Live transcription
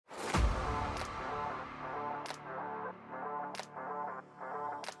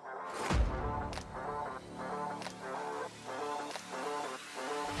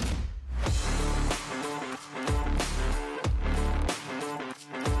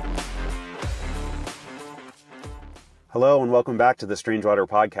Hello and welcome back to the Strange Water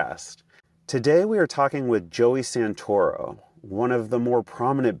Podcast. Today we are talking with Joey Santoro, one of the more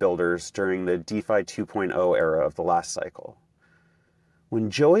prominent builders during the DeFi 2.0 era of the last cycle. When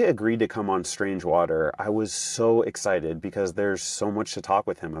Joey agreed to come on Strange Water, I was so excited because there's so much to talk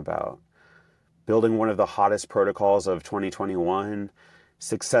with him about. Building one of the hottest protocols of 2021,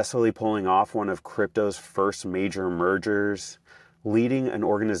 successfully pulling off one of crypto's first major mergers, leading an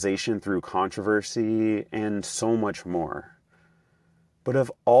organization through controversy, and so much more. But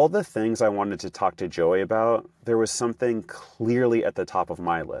of all the things I wanted to talk to Joey about, there was something clearly at the top of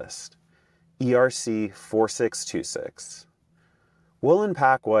my list: ERC 4626. We'll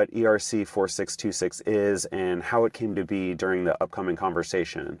unpack what ERC 4626 is and how it came to be during the upcoming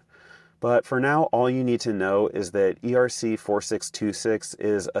conversation. But for now, all you need to know is that ERC 4626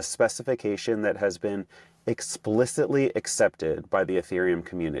 is a specification that has been explicitly accepted by the Ethereum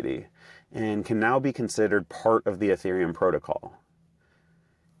community and can now be considered part of the Ethereum protocol.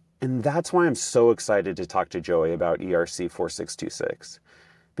 And that's why I'm so excited to talk to Joey about ERC 4626,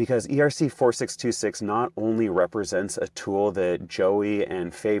 because ERC 4626 not only represents a tool that Joey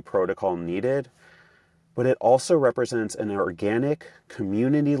and Fei protocol needed, but it also represents an organic,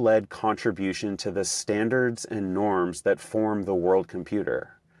 community-led contribution to the standards and norms that form the world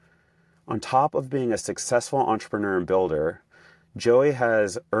computer. On top of being a successful entrepreneur and builder, Joey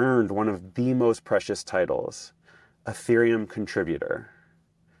has earned one of the most precious titles, Ethereum Contributor.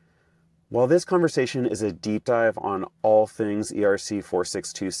 While this conversation is a deep dive on all things ERC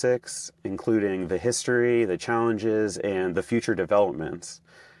 4626, including the history, the challenges, and the future developments,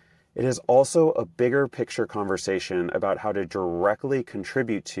 it is also a bigger picture conversation about how to directly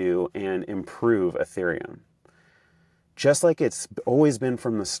contribute to and improve Ethereum. Just like it's always been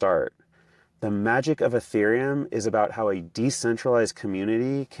from the start, the magic of Ethereum is about how a decentralized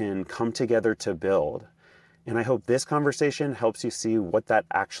community can come together to build. And I hope this conversation helps you see what that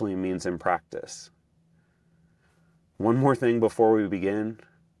actually means in practice. One more thing before we begin: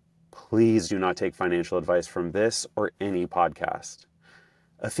 please do not take financial advice from this or any podcast.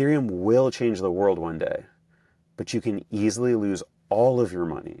 Ethereum will change the world one day, but you can easily lose all of your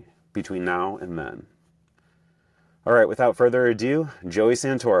money between now and then. All right, without further ado, Joey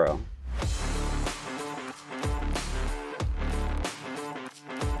Santoro.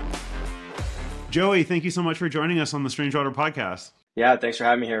 Joey, thank you so much for joining us on the Strange Water Podcast. Yeah, thanks for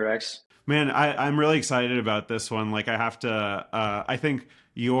having me here, Rex. Man, I'm really excited about this one. I think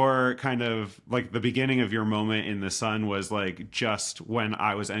your kind of like the beginning of your moment in the sun was like just when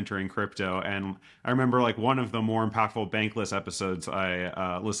I was entering crypto. And I remember like one of the more impactful Bankless episodes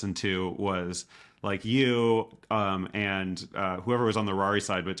I listened to was like you and whoever was on the Rari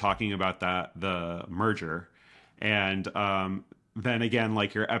side, but talking about the merger. And then again,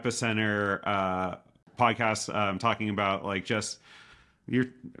 like your Epicenter podcast talking about like just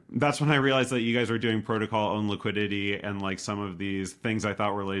that's when I realized that you guys were doing protocol owned liquidity and like some of these things I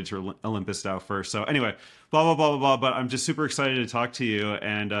thought were related to Olympus DAO first. So anyway, blah, blah, blah, blah, blah. But I'm just super excited to talk to you.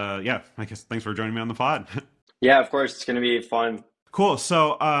 And I guess thanks for joining me on the pod. Yeah, of course. It's going to be fun. Cool.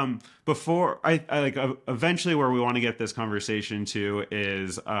 So before I like eventually where we want to get this conversation to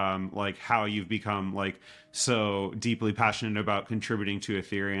is like how you've become like so deeply passionate about contributing to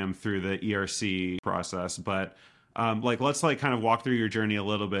Ethereum through the ERC process. But let's like kind of walk through your journey a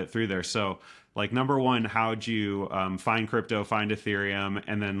little bit through there. So like number one, how'd you find crypto, find Ethereum,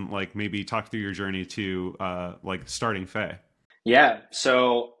 and then like maybe talk through your journey to like starting Fei? Yeah.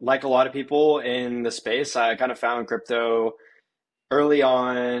 So like a lot of people in the space, I kind of found crypto early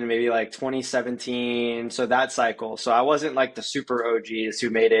on, maybe like 2017. So that cycle. So I wasn't like the super OGs who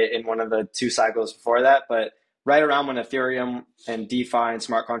made it in one of the two cycles before that, but right around when Ethereum and DeFi and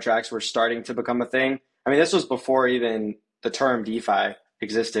smart contracts were starting to become a thing. I mean, this was before even the term DeFi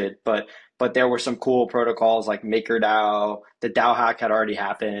existed, but there were some cool protocols like MakerDAO. The DAO hack had already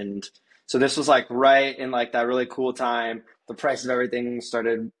happened. So this was like right in like that really cool time. The price of everything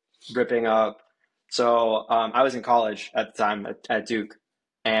started ripping up. So I was in college at the time at Duke,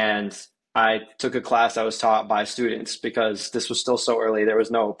 and I took a class that was taught by students because this was still so early. There was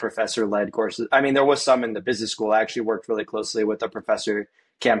no professor-led courses. I mean, there was some in the business school. I actually worked really closely with the professor,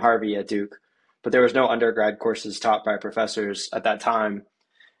 Cam Harvey at Duke, but there was no undergrad courses taught by professors at that time.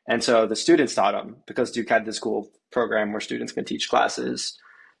 And so the students taught them because Duke had this cool program where students can teach classes.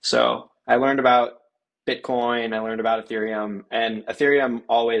 So I learned about Bitcoin, I learned about Ethereum, and Ethereum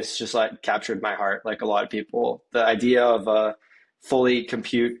always just like captured my heart, like a lot of people. The idea of a fully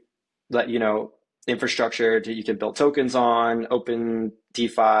compute, infrastructure that you can build tokens on, open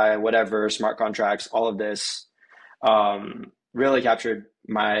DeFi, whatever, smart contracts, all of this really captured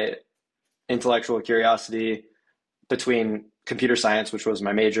my intellectual curiosity. between computer science, which was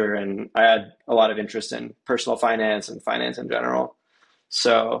my major, and I had a lot of interest in personal finance and finance in general.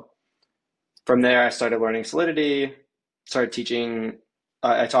 So from there, I started learning Solidity, started teaching.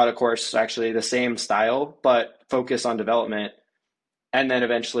 I taught a course actually the same style, but focus on development. And then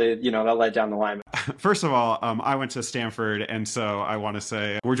eventually, that led down the line. First of all, I went to Stanford, and so I want to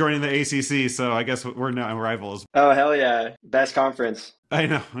say we're joining the ACC, so I guess we're now rivals. Oh, hell yeah. Best conference. I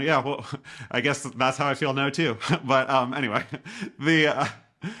know. Yeah, well, I guess that's how I feel now too. But anyway, the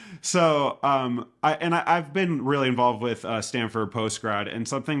I've been really involved with Stanford postgrad, and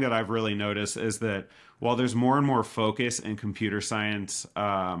something that I've really noticed is that while there's more and more focus in computer science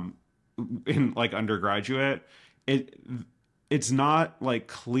in like undergraduate, it's not like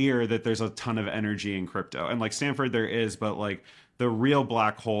clear that there's a ton of energy in crypto. And like Stanford there is, but like the real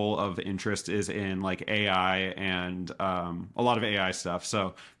black hole of interest is in like AI and a lot of AI stuff.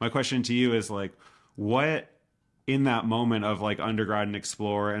 So my question to you is like, what in that moment of like undergrad and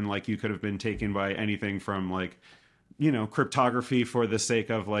explore, and like you could have been taken by anything from like, cryptography for the sake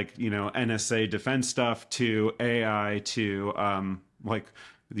of like, NSA defense stuff to AI to like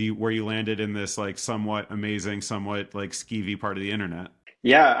where you landed in this like somewhat amazing, somewhat like skeevy part of the internet.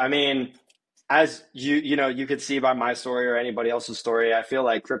 Yeah, I mean, as you could see by my story or anybody else's story, I feel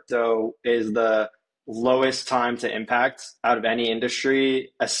like crypto is the lowest time to impact out of any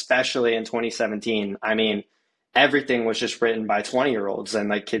industry, especially in 2017. I mean, everything was just written by 20-year-olds and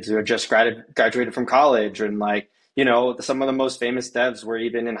like kids who had just graduated from college, and like, some of the most famous devs were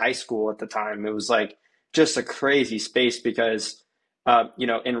even in high school at the time. It was like just a crazy space because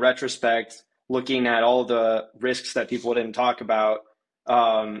in retrospect, looking at all the risks that people didn't talk about,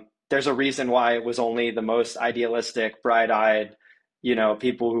 there's a reason why it was only the most idealistic, bright-eyed,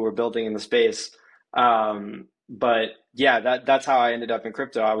 people who were building in the space. But yeah, that's how I ended up in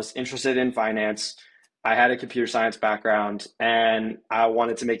crypto. I was interested in finance. I had a computer science background, and I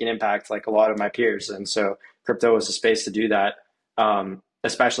wanted to make an impact like a lot of my peers. And so crypto was a space to do that,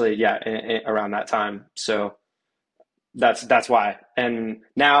 especially, around that time. So that's why. And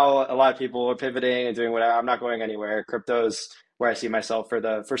now a lot of people are pivoting and doing whatever. I'm not going anywhere. Crypto's where I see myself for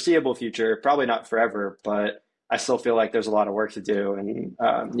the foreseeable future. Probably not forever, but I still feel like there's a lot of work to do, and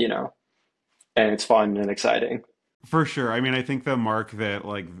and it's fun and exciting. For sure. I mean, I think the mark that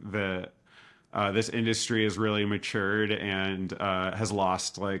like this industry has really matured and has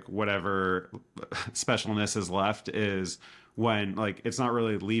lost like whatever specialness is left is when like it's not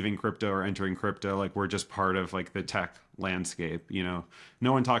really leaving crypto or entering crypto, like we're just part of like the tech landscape. No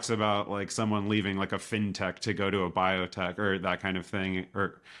one talks about like someone leaving like a fintech to go to a biotech or that kind of thing,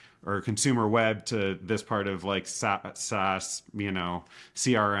 or consumer web to this part of like SaaS,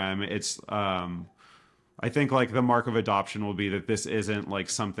 CRM. It's I think like the mark of adoption will be that this isn't like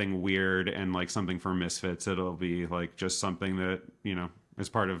something weird and like something for misfits. It'll be like just something that is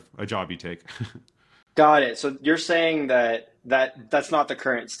part of a job you take. Got it. So you're saying that's not the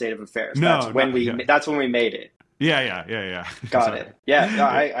current state of affairs. No, That's when we made it. Yeah. Got it. Yeah, no,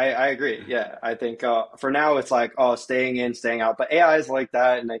 I agree. Yeah, I think for now it's like, staying in, staying out. But AI is like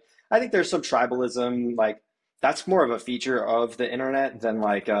that, and I think there's some tribalism. Like that's more of a feature of the internet than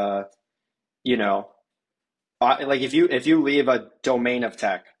like like if you leave a domain of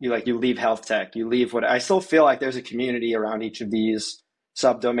tech, you leave health tech, you leave what I still feel like there's a community around each of these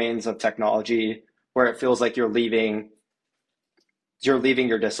subdomains of technology where it feels like you're leaving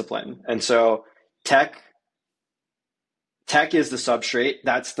your discipline. And so tech is the substrate,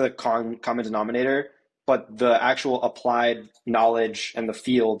 that's the common denominator, but the actual applied knowledge and the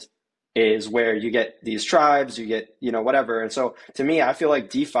field is where you get these tribes, you get, whatever. And so to me, I feel like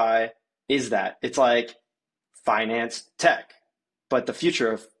DeFi is that. It's like finance tech, but the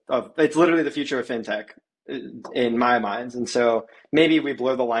future of it's literally the future of fintech in my minds. And so maybe we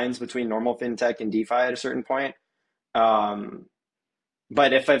blur the lines between normal fintech and DeFi at a certain point.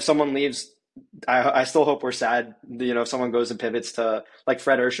 But if someone leaves, I still hope we're sad. If someone goes and pivots to like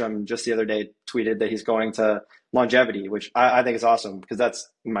Fred Ersham just the other day tweeted that he's going to longevity, which I think is awesome because that's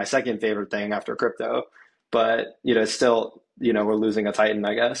my second favorite thing after crypto. But it's still we're losing a titan,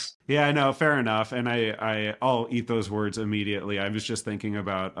 I guess. Yeah, no, fair enough. And I'll eat those words immediately. I was just thinking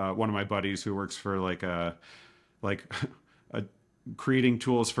about one of my buddies who works for like a creating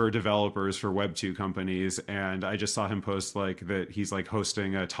tools for developers for Web2 companies, and I just saw him post like that he's like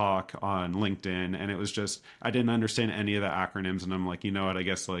hosting a talk on LinkedIn, and it was just I didn't understand any of the acronyms, and I'm like, you know what, I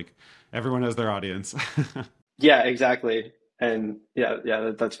guess like everyone has their audience. Yeah, exactly. And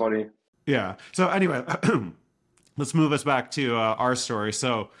yeah, that's funny. Yeah. So anyway, let's move us back to our story.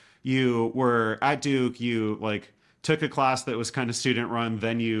 So you were at Duke, you like took a class that was kind of student run,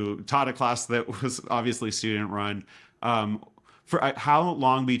 then you taught a class that was obviously student run. For how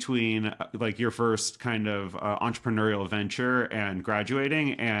long between like your first kind of entrepreneurial venture and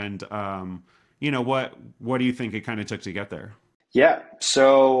graduating, and what do you think it kind of took to get there? Yeah.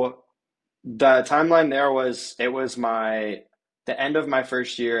 So the timeline there was it was the end of my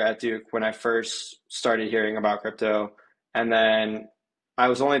first year at Duke when I first started hearing about crypto, and then I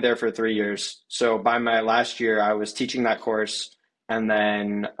was only there for 3 years. So by my last year, I was teaching that course, and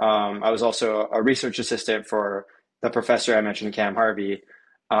then I was also a research assistant for the professor I mentioned, Cam Harvey,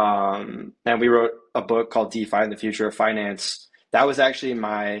 and we wrote a book called DeFi and the Future of Finance. That was actually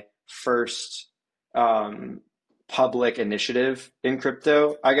my first um, public initiative in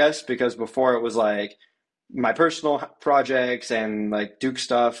crypto, I guess, because before it was like my personal projects and like Duke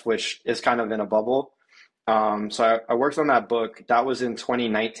stuff, which is kind of in a bubble. So I worked on that book. That was in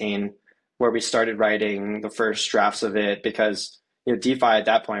 2019, where we started writing the first drafts of it because DeFi at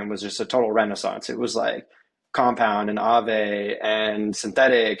that point was just a total renaissance. It was like Compound and Aave and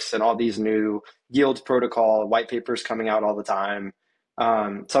synthetics and all these new yield protocol white papers coming out all the time.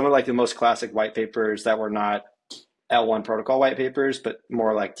 Some of like the most classic white papers that were not L1 protocol white papers, but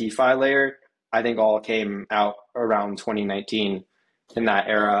more like DeFi layer, I think all came out around 2019 in that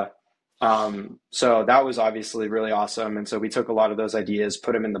era. So that was obviously really awesome. And so we took a lot of those ideas,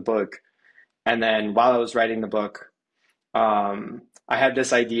 put them in the book. And then while I was writing the book, I had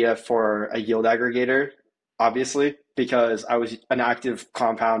this idea for a yield aggregator, obviously, because I was an active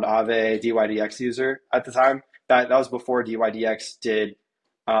Compound Aave DYDX user at the time. That was before DYDX did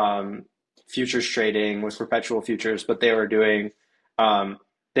futures trading with perpetual futures, but they were doing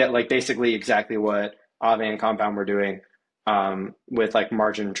that like basically exactly what Aave and Compound were doing with like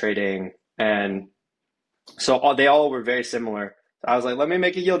margin trading. And so they all were very similar. I was like, let me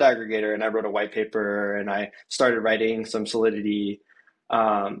make a yield aggregator. And I wrote a white paper and I started writing some Solidity.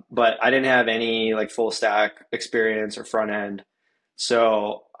 But I didn't have any like full stack experience or front end.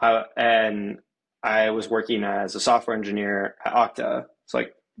 And I was working as a software engineer at Okta. It's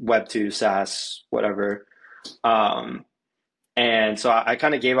like Web2, SaaS, whatever. And so I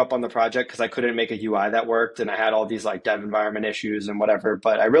kind of gave up on the project because I couldn't make a UI that worked. And I had all these like dev environment issues and whatever.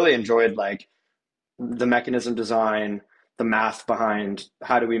 But I really enjoyed like the mechanism design, the math behind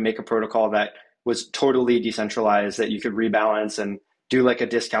how do we make a protocol that was totally decentralized that you could rebalance and do like a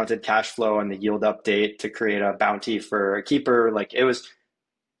discounted cash flow and the yield update to create a bounty for a keeper. Like it was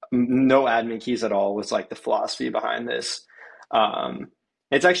no admin keys at all was like the philosophy behind this.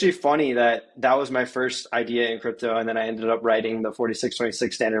 It's actually funny that that was my first idea in crypto, and then I ended up writing the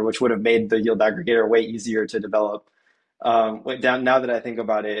 4626 standard, which would have made the yield aggregator way easier to develop. Now that I think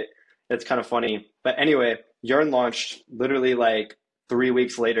about it, it's kind of funny. But anyway, Yearn launched literally like 3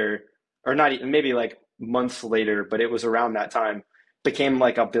 weeks later, or not even, maybe like months later, but it was around that time, became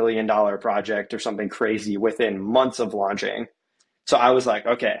like $1 billion project or something crazy within months of launching. So I was like,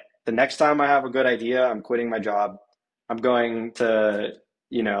 okay, the next time I have a good idea, I'm quitting my job. I'm going to,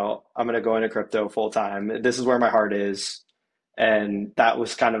 I'm going to go into crypto full time. This is where my heart is. And that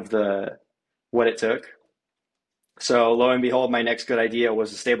was kind of what it took. So lo and behold, my next good idea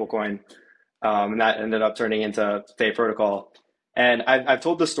was a stablecoin. And that ended up turning into Fei Protocol. And I've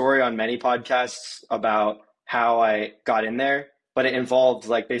told the story on many podcasts about how I got in there, but it involved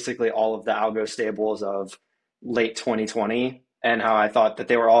like basically all of the algo stables of late 2020 and how I thought that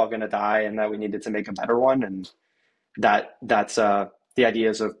they were all going to die and that we needed to make a better one. And that's the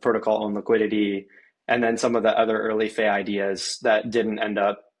ideas of protocol owned liquidity, and then some of the other early Fei ideas that didn't end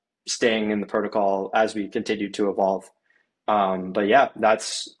up staying in the protocol as we continued to evolve. But yeah,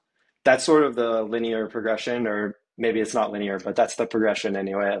 that's sort of the linear progression, or maybe it's not linear, but that's the progression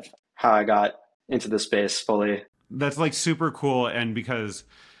anyway of how I got into the space fully. That's like super cool, and because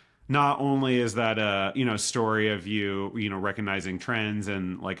not only is that a story of you recognizing trends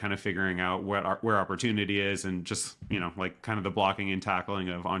and like kind of figuring out where opportunity is and just like kind of the blocking and tackling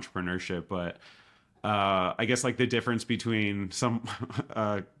of entrepreneurship, but I guess like the difference between some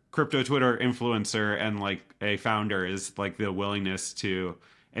crypto Twitter influencer and like a founder is like the willingness to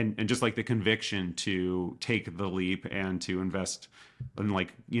and just like the conviction to take the leap and to invest and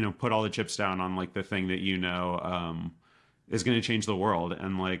like put all the chips down on like the thing that is going to change the world.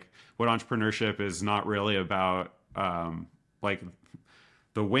 And like what entrepreneurship is not really about like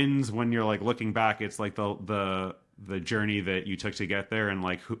the wins when you're like looking back. It's like the journey that you took to get there and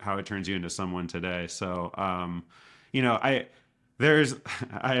like how it turns you into someone today. So I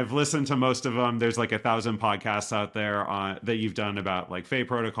have listened to most of them. There's like 1,000 podcasts out there that you've done about like Fei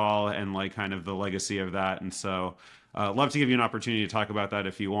Protocol and like kind of the legacy of that. And so love to give you an opportunity to talk about that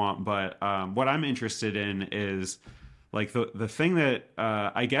if you want. But what I'm interested in is like the thing that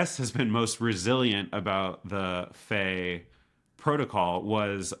I guess has been most resilient about the Fei protocol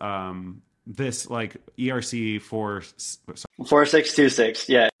was this like ERC 4626,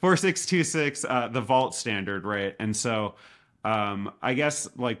 yeah. 4626, the vault standard, right? And so I guess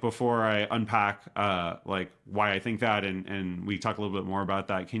like before I unpack like why I think that and we talk a little bit more about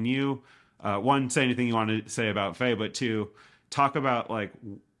that, can you one, say anything you want to say about Faye, but two, talk about like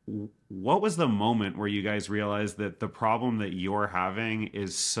what was the moment where you guys realized that the problem that you're having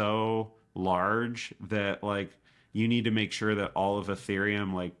is so large that like you need to make sure that all of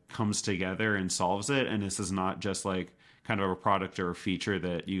Ethereum like comes together and solves it, and this is not just like kind of a product or a feature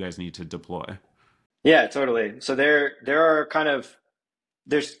that you guys need to deploy? Yeah, totally. So there are kind of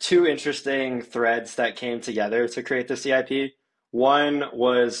there's two interesting threads that came together to create the CIP. One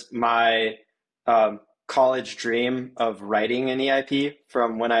was my college dream of writing an EIP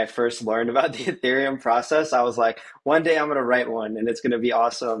from when I first learned about the Ethereum process. I was like, one day I'm going to write one and it's going to be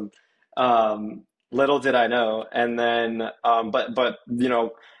awesome. Little did I know. And then, but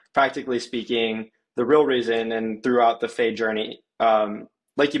practically speaking, the real reason and throughout the Faye journey,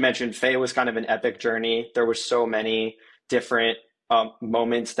 like you mentioned, Faye was kind of an epic journey. There were so many different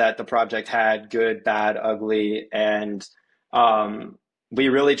moments that the project had, good, bad, ugly, and we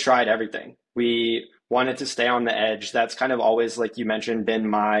really tried everything. We wanted to stay on the edge. That's kind of always, like you mentioned,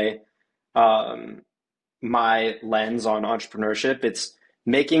 been um, my lens on entrepreneurship. It's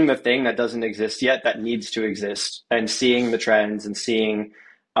making the thing that doesn't exist yet that needs to exist and seeing the trends and seeing.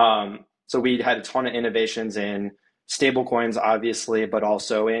 So we had a ton of innovations in stable coins, obviously, but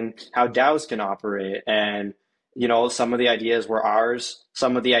also in how DAOs can operate. And, some of the ideas were ours.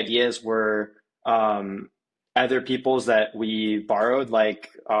 Some of the ideas were other people's that we borrowed, like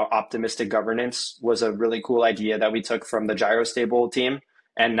optimistic governance was a really cool idea that we took from the Gyrostable team.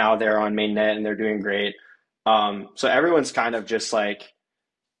 And now they're on mainnet and they're doing great. So everyone's kind of just like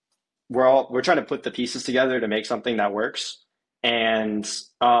we're trying to put the pieces together to make something that works. And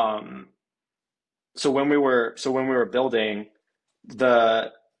so when we were building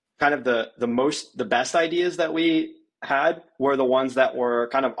the kind of the best ideas that we had were the ones that were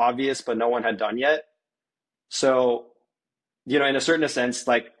kind of obvious but no one had done yet. So in a certain sense,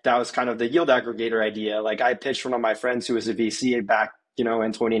 like that was kind of the yield aggregator idea. Like I pitched one of my friends who was a VC back, in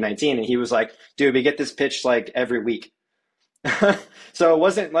 2019, and he was like, "Dude, we get this pitch like every week." So it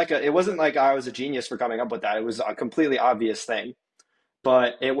wasn't like I was a genius for coming up with that. It was a completely obvious thing,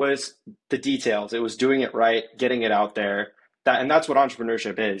 but it was the details. It was doing it right, getting it out there. And that's what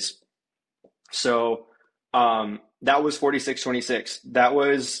entrepreneurship is. So that was 4626. That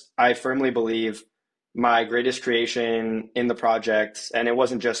was, I firmly believe, my greatest creation in the project. And it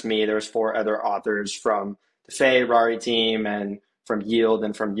wasn't just me. There was four other authors from the Faye Rari team and from Yield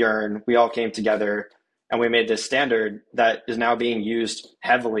and from Yearn. We all came together and we made this standard that is now being used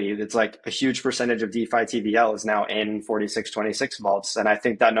heavily. It's like a huge percentage of DeFi TVL is now in 4626 vaults. And I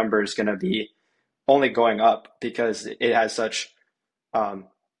think that number is going to be only going up because it has such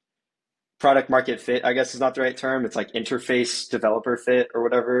product market fit, I guess is not the right term. It's like interface developer fit or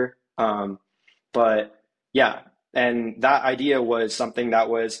whatever. But yeah, and that idea was something that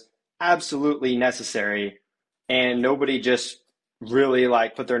was absolutely necessary. And nobody just really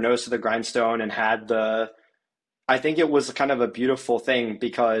like put their nose to the grindstone and had I think it was kind of a beautiful thing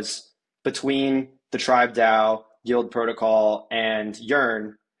because between the Tribe DAO, Guild Protocol, and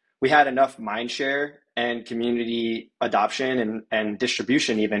Yearn, we had enough mindshare and community adoption and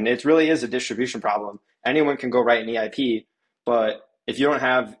distribution even. It really is a distribution problem. Anyone can go write an EIP, but if you don't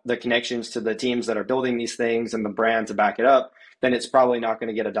have the connections to the teams that are building these things and the brand to back it up, then it's probably not going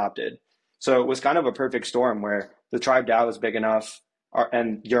to get adopted. So it was kind of a perfect storm where the Tribe DAO was big enough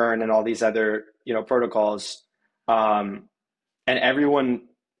and Yearn and all these other, protocols. And everyone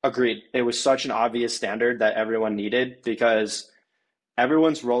agreed. It was such an obvious standard that everyone needed because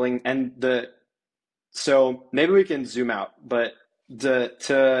everyone's rolling so maybe we can zoom out, but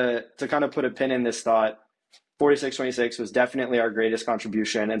to kind of put a pin in this thought, 4626 was definitely our greatest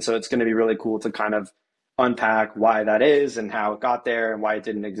contribution. And so it's going to be really cool to kind of unpack why that is and how it got there and why it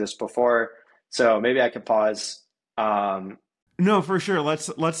didn't exist before. So maybe I could pause. No, for sure. Let's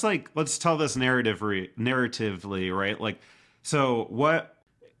tell this narratively, right? Like, so what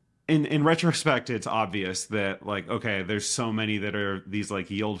in retrospect, it's obvious that like, okay, there's so many that are these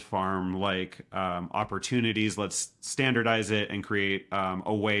like yield farm like opportunities. Let's standardize it and create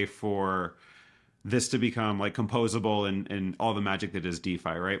a way for this to become like composable and all the magic that is DeFi,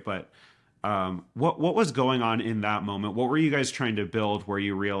 right? But what was going on in that moment? What were you guys trying to build where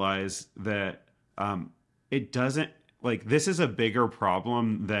you realized that it doesn't like this is a bigger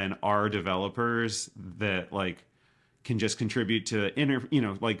problem than our developers that like can just contribute to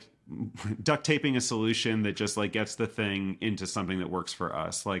like duct taping a solution that just like gets the thing into something that works for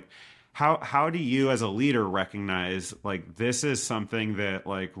us. Like how do you as a leader recognize like this is something that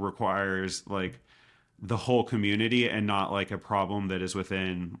like requires like the whole community and not like a problem that is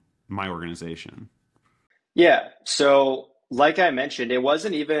within my organization? Yeah. So, like I mentioned, it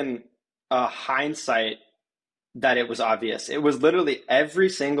wasn't even a hindsight that it was obvious. It was literally every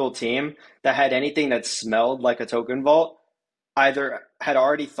single team that had anything that smelled like a token vault either had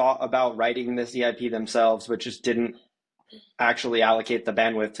already thought about writing this EIP themselves, but just didn't actually allocate the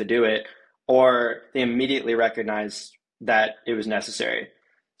bandwidth to do it, or they immediately recognized that it was necessary.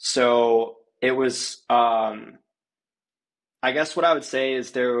 So it was, I guess what I would say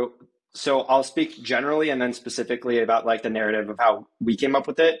is there. So I'll speak generally and then specifically about like the narrative of how we came up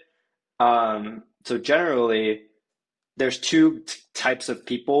with it. So generally, there's two types of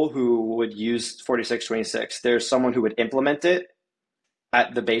people who would use 4626. There's someone who would implement it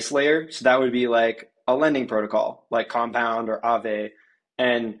at the base layer. So that would be like a lending protocol, like Compound or Aave.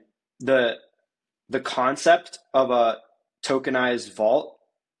 And the the concept of a tokenized vault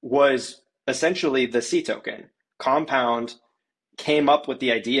was essentially the C token. Compound came up with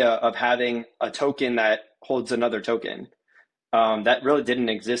the idea of having a token that holds another token. That really didn't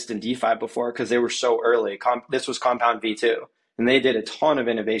exist in DeFi before because they were so early. This was Compound V2, and they did a ton of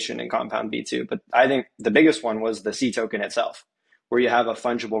innovation in Compound V2. But I think the biggest one was the C token itself, where you have a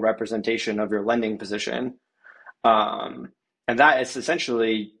fungible representation of your lending position. And that is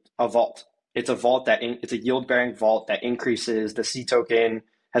essentially a vault. It's a vault it's a yield bearing vault that increases the C token,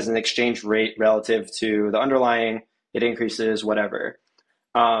 has an exchange rate relative to the underlying, it increases whatever.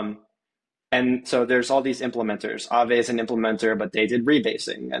 Um, and so there's all these implementers. Aave is an implementer, but they did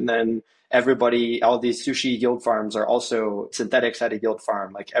rebasing. And then all these sushi yield farms are also, Synthetics had a yield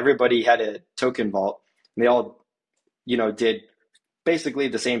farm. Like everybody had a token vault. And they all, did basically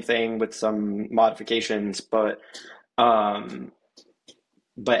the same thing with some modifications, um,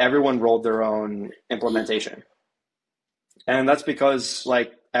 but everyone rolled their own implementation. And that's because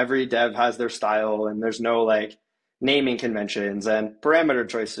like every dev has their style and there's no like naming conventions and parameter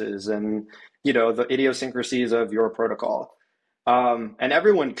choices and the idiosyncrasies of your protocol. And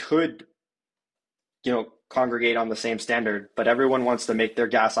everyone could congregate on the same standard, but everyone wants to make their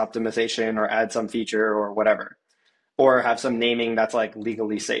gas optimization or add some feature or whatever, or have some naming that's like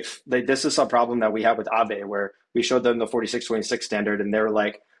legally safe. Like, this is a problem that we have with Aave, where we showed them the 4626 standard and they were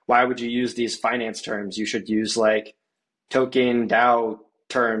like, why would you use these finance terms? You should use like token DAO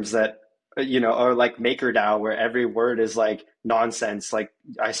terms that, or like MakerDAO, where every word is like nonsense. Like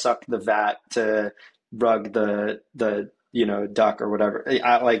I suck the vat to rug the duck or whatever.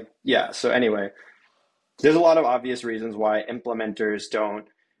 Yeah. So anyway, there's a lot of obvious reasons why implementers don't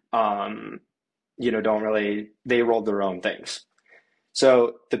really, they rolled their own things.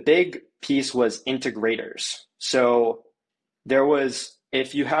 So the big piece was integrators. So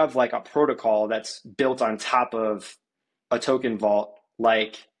if you have like a protocol that's built on top of a token vault,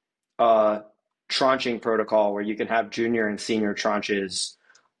 like a tranching protocol where you can have junior and senior tranches,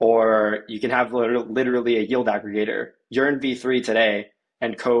 or you can have literally a yield aggregator. Yearn V3 today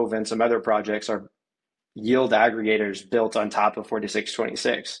and Cove and some other projects are yield aggregators built on top of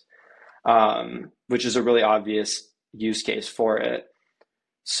 4626, which is a really obvious use case for it.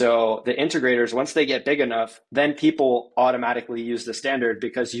 So the integrators, once they get big enough, then people automatically use the standard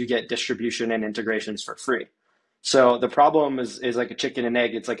because you get distribution and integrations for free. So the problem is like a chicken and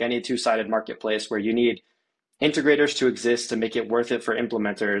egg. It's like any two-sided marketplace where you need integrators to exist to make it worth it for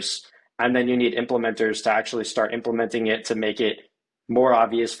implementers. And then you need implementers to actually start implementing it to make it more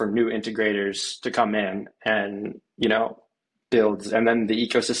obvious for new integrators to come in and, build. And then the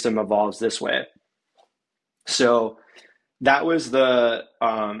ecosystem evolves this way. So that was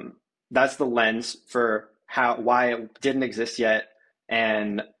that's the lens for why it didn't exist yet.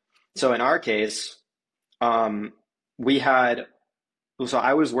 And so in our case, so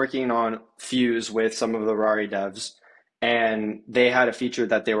I was working on Fuse with some of the Rari devs, and they had a feature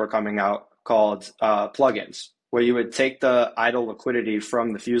that they were coming out called plugins, where you would take the idle liquidity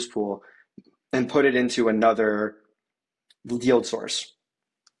from the Fuse pool and put it into another yield source.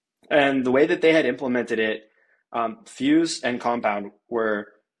 And the way that they had implemented it, Fuse and Compound were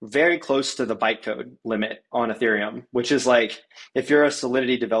very close to the bytecode limit on Ethereum, which is like, if you're a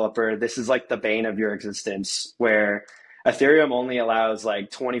Solidity developer, this is like the bane of your existence, where Ethereum only allows like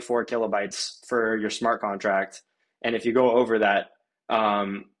 24 kilobytes for your smart contract. And if you go over that,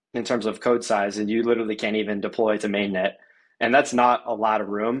 in terms of code size, and you literally can't even deploy to mainnet. And that's not a lot of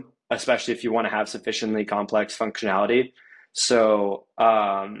room especially if you want to have sufficiently complex functionality. So,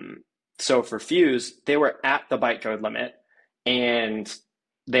 so for Fuse, they were at the bytecode limit, and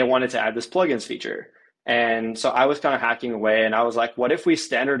they wanted to add this plugins feature. And so I was kind of hacking away, and I was like, what if we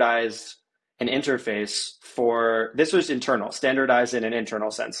standardized an interface for this? Was internal, standardized in an internal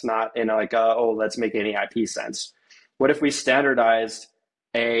sense, not in like oh, let's make any IP sense. What if we standardized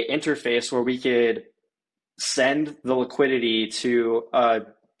a interface where we could send the liquidity to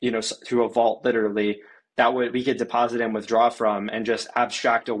to a vault, literally, that would we could deposit and withdraw from, and just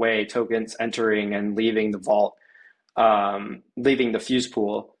abstract away tokens entering and leaving the vault, leaving the Fuse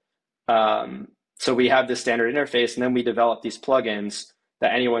pool. So we have this standard interface, and then we develop these plugins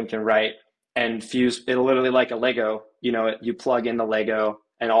that anyone can write, and Fuse it literally like a Lego. You plug in the Lego,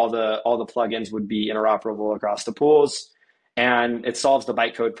 and all the plugins would be interoperable across the pools, and it solves the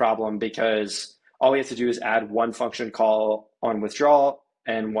bytecode problem because all we have to do is add one function call on withdrawal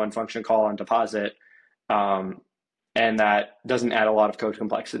and one function call on deposit. And that doesn't add a lot of code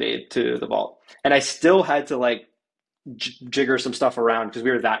complexity to the vault. And I still had to like jigger some stuff around because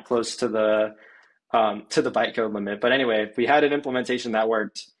we were that close to the bytecode limit. But anyway, we had an implementation that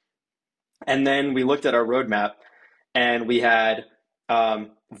worked. And then we looked at our roadmap, and we had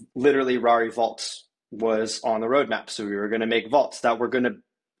literally Rari vaults was on the roadmap. So we were going to make vaults that were going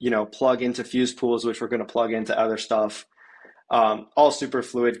to plug into Fuse pools, which we're going to plug into other stuff. All super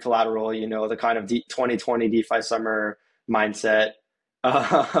fluid collateral, the kind of 2020 DeFi summer mindset.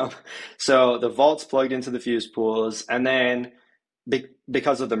 So the vaults plugged into the Fuse pools, and then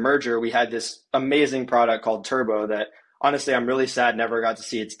because of the merger, we had this amazing product called Turbo that honestly I'm really sad never got to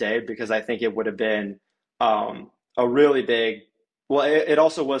see its day, because I think it would have been a really big. Well, it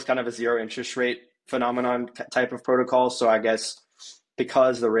also was kind of a zero interest rate phenomenon type of protocol. So I guess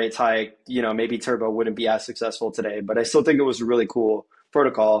because the rates hike, maybe Turbo wouldn't be as successful today, but I still think it was a really cool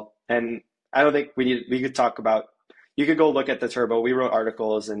protocol. And I don't think we could talk about, you could go look at the Turbo. We wrote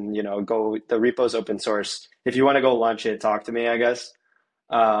articles, and, the repo's open source. If you want to go launch it, talk to me, I guess.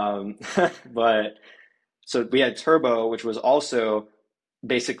 But so we had Turbo, which was also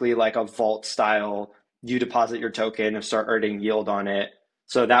basically like a vault style. You deposit your token and start earning yield on it.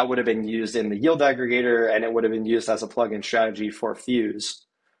 So that would have been used in the yield aggregator, and it would have been used as a plugin strategy for Fuse.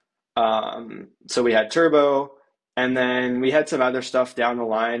 So we had Turbo, and then we had some other stuff down the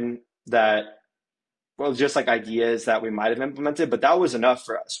line that, well, just like ideas that we might have implemented, but that was enough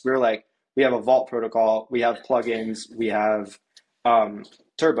for us. We were like, we have a vault protocol, we have plugins, we have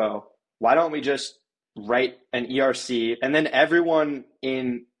Turbo. Why don't we just write an ERC, and then everyone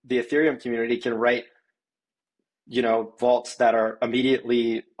in the Ethereum community can write vaults that are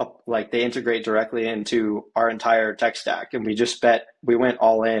immediately like they integrate directly into our entire tech stack. And we went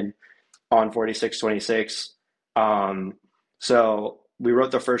all in on 4626. So we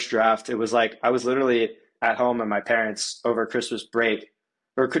wrote the first draft. It was like, I was literally at home at my parents over Christmas break,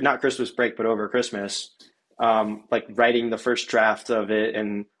 or not Christmas break, but over Christmas, like writing the first draft of it,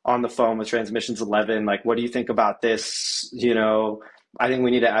 and on the phone with Transmissions 11, like, what do you think about this? I think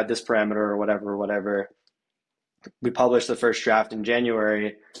we need to add this parameter or whatever. We published the first draft in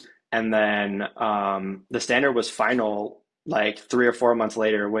January, and then the standard was final like 3 or 4 months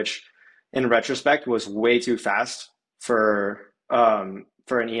later, which in retrospect was way too fast for an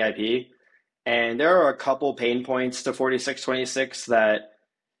EIP. And there are a couple pain points to 4626 that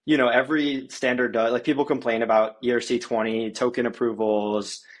every standard does. Like, people complain about ERC 20 token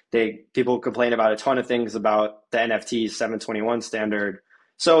approvals. People complain about a ton of things about the NFT 721 standard.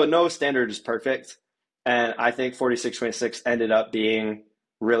 So no standard is perfect. And I think 4626 ended up being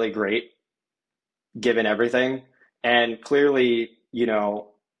really great given everything. And clearly,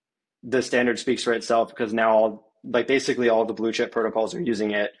 the standard speaks for itself, because now basically all the blue chip protocols are using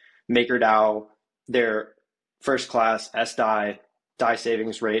it. MakerDAO, their first class SDAI, DAI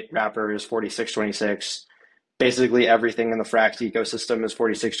savings rate wrapper is 4626. Basically everything in the Frax ecosystem is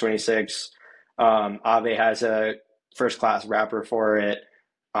 4626. Aave has a first class wrapper for it.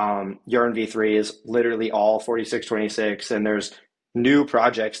 Yearn v3 is literally all 4626, and there's new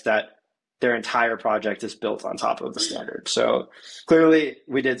projects that their entire project is built on top of the standard. So clearly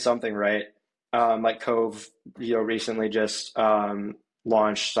we did something right. Like Cove, recently just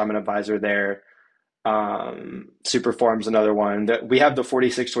launched. So I'm an advisor there. Superform's another one. We have the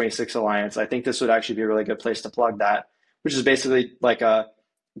 4626 Alliance. I think this would actually be a really good place to plug that, which is basically like a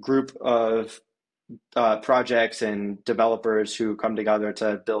group of projects and developers who come together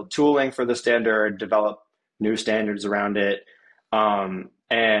to build tooling for the standard, develop new standards around it,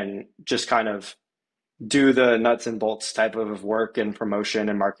 and just kind of do the nuts and bolts type of work and promotion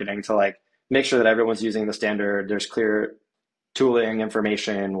and marketing to make sure that everyone's using the standard. There's clear tooling,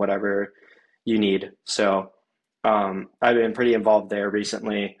 information, whatever you need. So I've been pretty involved there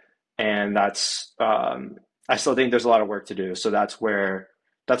recently, and I still think there's a lot of work to do. So that's where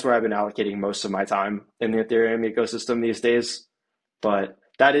I've been allocating most of my time in the Ethereum ecosystem these days. But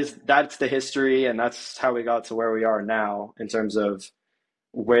that's the history, and that's how we got to where we are now in terms of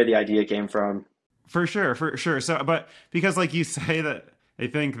where the idea came from. For sure, for sure. So, but because like you say that, I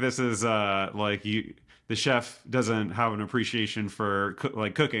think this is like you, the chef doesn't have an appreciation for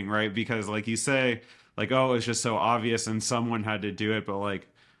like cooking, right? Because like you say, like oh, it's just so obvious and someone had to do it, but like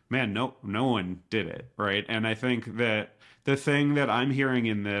man, no one did it, right? And I think that the thing that I'm hearing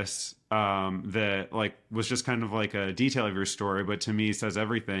in this that like was just kind of like a detail of your story, but to me says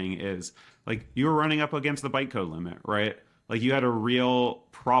everything is like you were running up against the bytecode limit, right? Like you had a real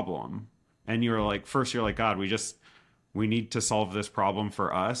problem and you were like first you're like god we need to solve this problem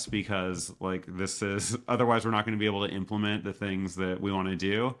for us because like this is otherwise we're not going to be able to implement the things that we want to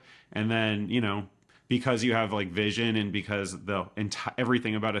do. And then because you have like vision and because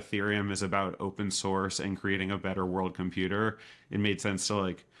everything about Ethereum is about open source and creating a better world computer, it made sense to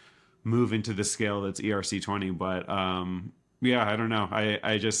like move into the scale that's ERC 20. But yeah, I don't know,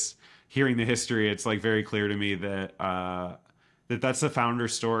 I just hearing the history, it's like very clear to me that that's the founder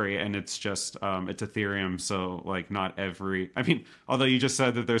story, and it's just it's Ethereum, so like not every. I mean, although you just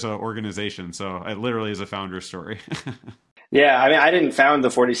said that there's an organization, so it literally is a founder story. Yeah, I mean, I didn't found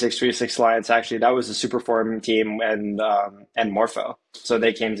the 4636 Alliance actually. That was the Superform team and Morpho. So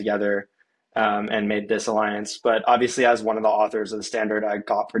they came together and made this alliance. But obviously, as one of the authors of the standard, I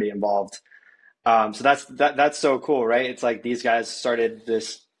got pretty involved. So that's so cool, right? It's like these guys started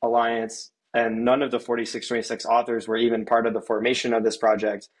this alliance, and none of the 4626 authors were even part of the formation of this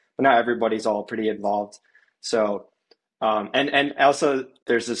project. But now everybody's all pretty involved. So and also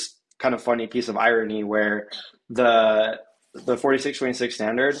there's this kind of funny piece of irony where the 4626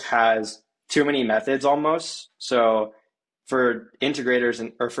 standard has too many methods almost. So for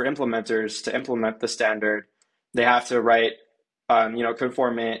integrators or for implementers to implement the standard, they have to write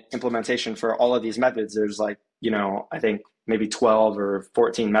conformant implementation for all of these methods. There's like, I think maybe 12 or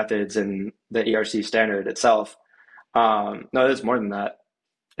 14 methods in the ERC standard itself. No, there's more than that.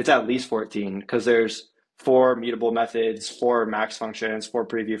 It's at least 14 because there's 4 mutable methods, 4 max functions, 4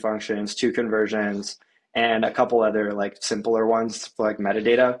 preview functions, 2 conversions, and a couple other like simpler ones for like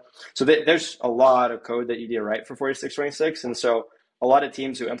metadata. So there's a lot of code that you need to write for 4626. And so a lot of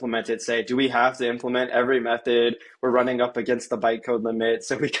teams who implement it say, do we have to implement every method? We're running up against the bytecode limit.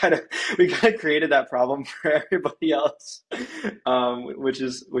 So we kind of created that problem for everybody else, which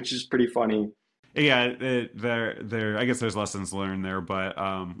is pretty funny. Yeah, there. I guess there's lessons learned there, but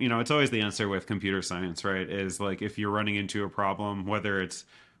it's always the answer with computer science, right? Is like if you're running into a problem, whether it's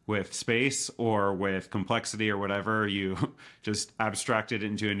with space or with complexity or whatever, you just abstract it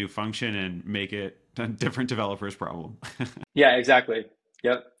into a new function and make it a different developer's problem. Yeah, exactly.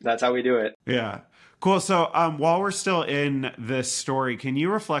 Yep, that's how we do it. Yeah. Cool. So while we're still in this story, can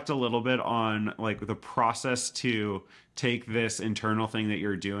you reflect a little bit on like the process to take this internal thing that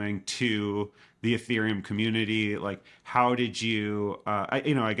you're doing to the Ethereum community? Like, how did you,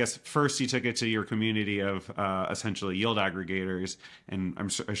 I guess first you took it to your community of essentially yield aggregators, and I'm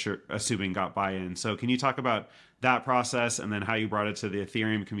sure assuming got buy-in. So can you talk about that process and then how you brought it to the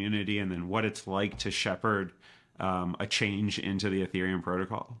Ethereum community and then what it's like to shepherd a change into the Ethereum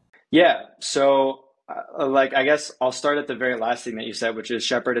protocol? Yeah. So I guess I'll start at the very last thing that you said, which is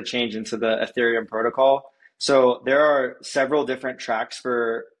shepherd a change into the Ethereum protocol. So there are several different tracks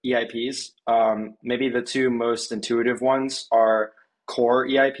for EIPs. Maybe the two most intuitive ones are core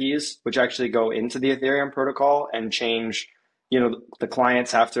EIPs, which actually go into the Ethereum protocol and change, the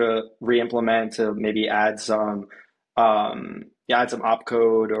clients have to re-implement to maybe add some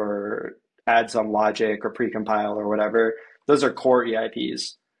opcode or add some logic or precompile or whatever. Those are core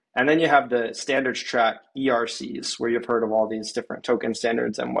EIPs. And then you have the standards track ERCs, where you've heard of all these different token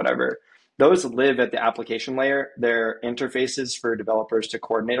standards and whatever. Those live at the application layer. They're interfaces for developers to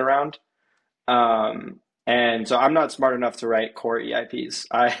coordinate around. And so I'm not smart enough to write core EIPs.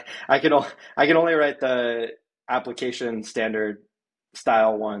 I can only write the application standard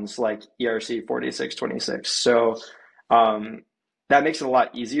style ones like ERC 4626. So that makes it a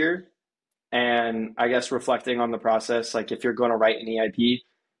lot easier. And I guess reflecting on the process, like if you're going to write an EIP,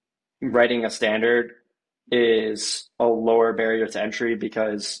 writing a standard is a lower barrier to entry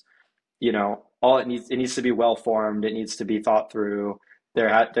because all it needs to be well formed. It needs to be thought through. There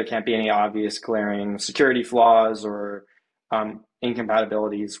can't be any obvious glaring security flaws or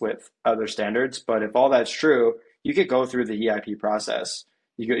incompatibilities with other standards. But if all that's true, you could go through the EIP process.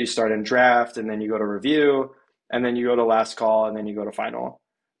 You start in draft and then you go to review, and then you go to last call, and then you go to final.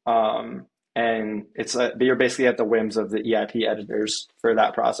 And you're basically at the whims of the EIP editors for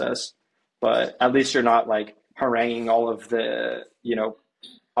that process. But at least you're not like haranguing all of the,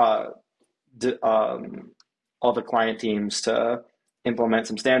 uh, all the client teams to implement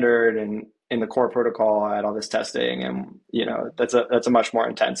some standard, and in the core protocol add all this testing, and that's a much more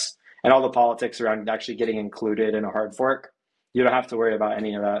intense, and all the politics around actually getting included in a hard fork. You don't have to worry about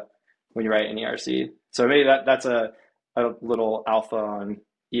any of that when you write an ERC. So maybe that's a little alpha on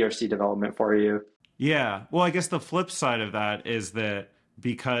ERC development for you. Yeah. Well, I guess the flip side of that is that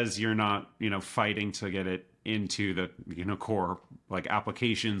because you're not, fighting to get it into the, core like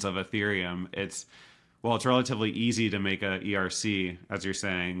applications of Ethereum, it's relatively easy to make a ERC, as you're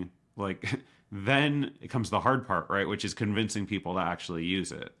saying. Like, then it comes the hard part, right? Which is convincing people to actually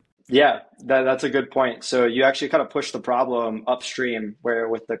use it. Yeah, that's a good point. So you actually kind of push the problem upstream, where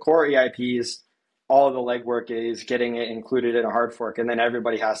with the core EIPs, all of the legwork is getting it included in a hard fork, and then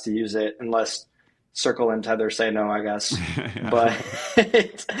everybody has to use it unless Circle and Tether say no, I guess. Yeah. But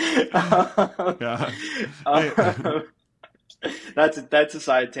that's a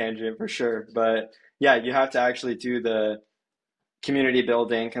side tangent for sure. But yeah, you have to actually do the community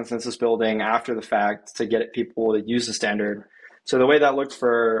building, consensus building after the fact to get people to use the standard. So the way that looked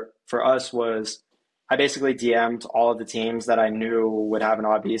for us was I basically DM'd all of the teams that I knew would have an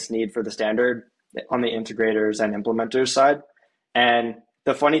obvious need for the standard on the integrators and implementers side. And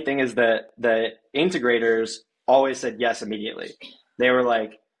the funny thing is that the integrators always said yes immediately. They were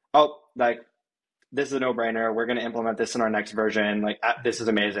like, oh, like, this is a no-brainer. We're going to implement this in our next version. Like, this is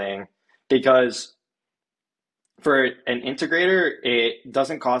amazing. Because for an integrator, it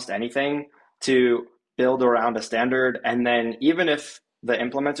doesn't cost anything to build around a standard. And then even if the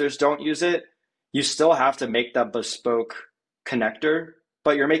implementers don't use it, you still have to make that bespoke connector,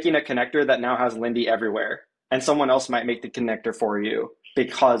 but you're making a connector that now has Lindy everywhere. And someone else might make the connector for you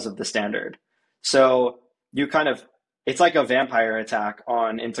because of the standard. So you it's like a vampire attack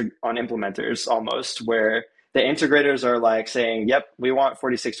on implementers almost, where the integrators are like saying, yep, we want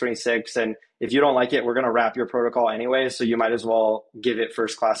 4626. And if you don't like it, we're going to wrap your protocol anyway. So you might as well give it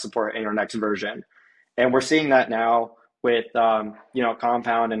first class support in your next version. And we're seeing that now with,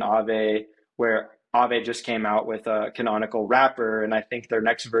 Compound and Aave, where Aave just came out with a canonical wrapper. And I think their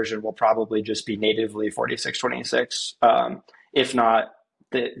next version will probably just be natively 4626. If not,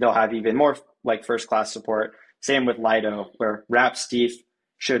 they'll have even more like first class support. Same with Lido, where Rapstef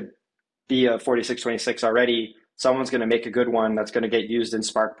should be a 4626 already. Someone's going to make a good one that's going to get used in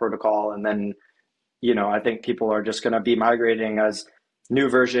Spark protocol. And then, I think people are just going to be migrating as new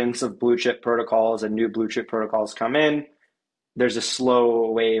versions of blue chip protocols and new blue chip protocols come in. There's a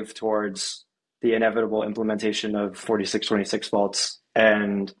slow wave towards the inevitable implementation of 4626 vaults.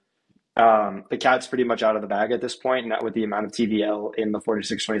 And the cat's pretty much out of the bag at this point, not with the amount of TVL in the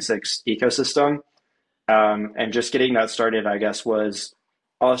 4626 ecosystem. And just getting that started, I guess, was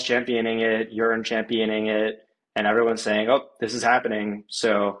us championing it, Yearn championing it, and everyone saying, oh, this is happening.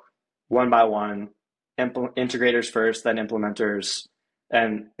 So one by one, integrators first, then implementers.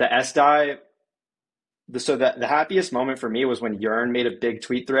 And the SDI, so the happiest moment for me was when Yearn made a big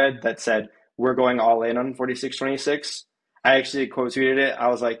tweet thread that said, we're going all in on 4626. I actually quote tweeted it. I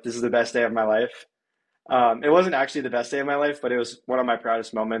was like, this is the best day of my life. It wasn't actually the best day of my life, but it was one of my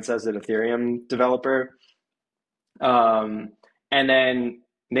proudest moments as an Ethereum developer. And then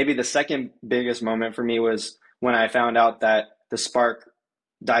maybe the second biggest moment for me was when I found out that the Spark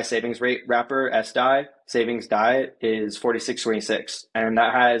DAI savings rate wrapper, SDAI, savings DAI, is 4626. And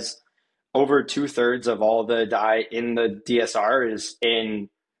that has over 2/3 of all the DAI in the DSR is in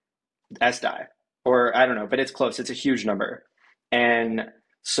SDAI. Or I don't know, but it's close. It's a huge number. And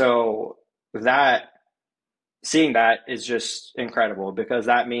so seeing that is just incredible, because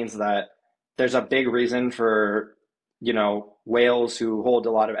that means that there's a big reason for, whales who hold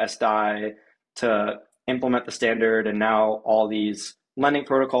a lot of SDAI to implement the standard. And now all these lending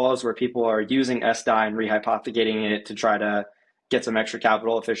protocols where people are using SDAI and rehypothecating it to try to get some extra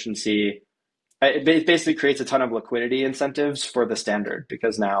capital efficiency. It basically creates a ton of liquidity incentives for the standard,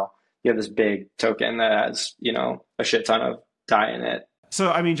 because now you have this big token that has, a shit ton of DAI in it. So,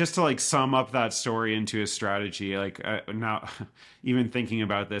 I mean, just to like sum up that story into a strategy, like now, even thinking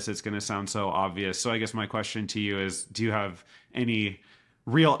about this, it's going to sound so obvious. So I guess my question to you is, do you have any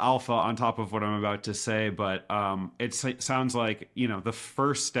real alpha on top of what I'm about to say? But it sounds like, the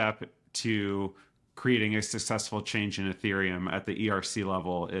first step to creating a successful change in Ethereum at the ERC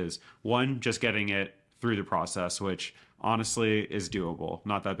level is, one, just getting it through the process, which honestly is doable,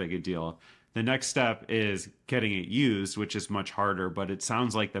 not that big a deal. The next step is getting it used, which is much harder, but it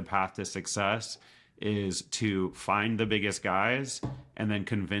sounds like the path to success is to find the biggest guys and then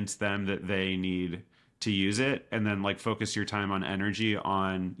convince them that they need to use it, and then like focus your time on energy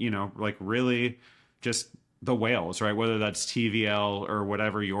on, you know, like really just the whales, right? Whether that's TVL or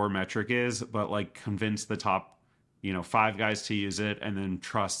whatever your metric is, but like convince the top, you know, 5 guys to use it, and then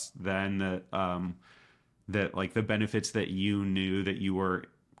trust then that like the benefits that you knew that you were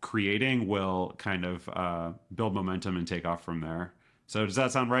creating will kind of build momentum and take off from there. So does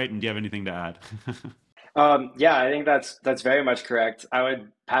that sound right? And do you have anything to add? Yeah, I think that's very much correct. I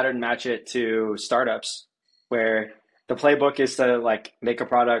would pattern match it to startups, where the playbook is to like make a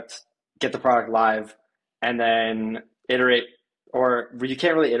product, get the product live, and then iterate. Or you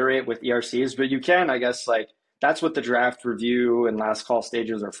can't really iterate with ERCs, but you can, I guess, like that's what the draft, review, and last call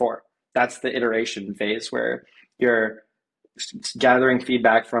stages are for. That's the iteration phase where you're gathering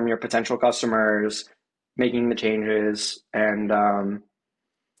feedback from your potential customers, making the changes, and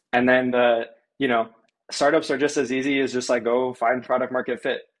then the, you know, startups are just as easy as just like go find product market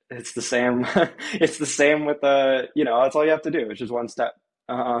fit. It's the same. It's the same with the, you know, that's all you have to do. It's just one step.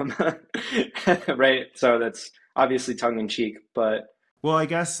 Um, right. So that's obviously tongue in cheek, but Well, I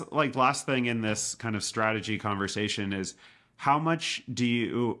guess like last thing in this kind of strategy conversation is how much do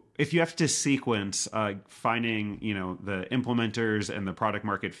you, if you have to sequence finding, you know, the implementers and the product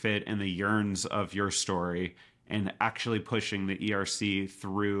market fit and the yearns of your story and actually pushing the ERC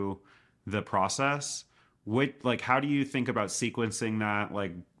through the process, what, like, how do you think about sequencing that?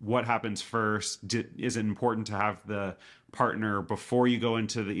 Like, what happens first? Is it important to have the partner before you go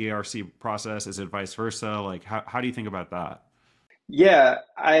into the ERC process? Is it vice versa? Like, how do you think about that? yeah,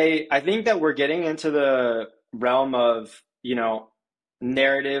 I think that we're getting into the realm of, you know,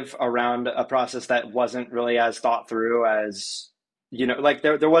 narrative around a process that wasn't really as thought through as, you know, like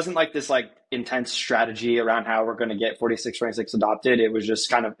there wasn't like this like intense strategy around how we're going to get 4626 adopted. It was just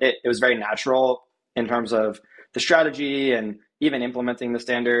kind of it was very natural in terms of the strategy and even implementing the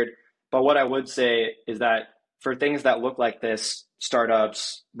standard. But what I would say is that for things that look like this,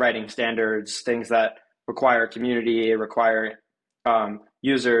 startups, writing standards, things that require community, require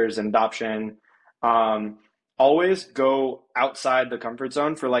users and adoption, always go outside the comfort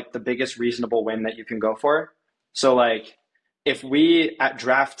zone for like the biggest reasonable win that you can go for. So like if we at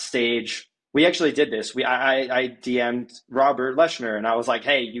draft stage, we actually did this. I DM'd Robert Leshner and I was like,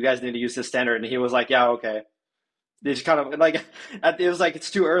 hey, you guys need to use this standard. And he was like, yeah, okay. It's kind of like it was like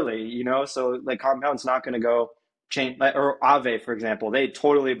it's too early, you know. So like Compound's not going to go change. Like, or Aave, for example, they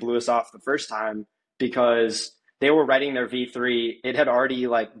totally blew us off the first time because they were writing their V3. It had already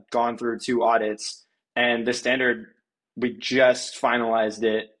like gone through 2 audits, and the standard, we just finalized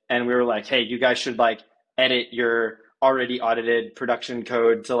it, and we were like, hey, you guys should like edit your already audited production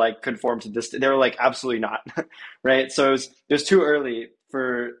code to like conform to this. They were like, absolutely not, right? So it was too early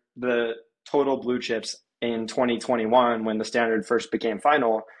for the total blue chips in 2021 when the standard first became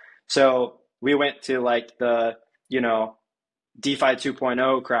final. So we went to like the, you know, DeFi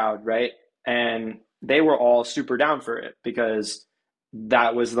 2.0 crowd, right? And they were all super down for it because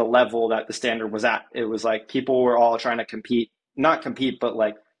that was the level that the standard was at. It was like people were all trying to compete, not compete, but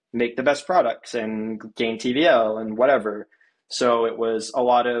like make the best products and gain TVL and whatever. So it was a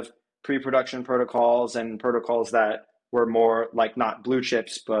lot of pre-production protocols and protocols that were more like not blue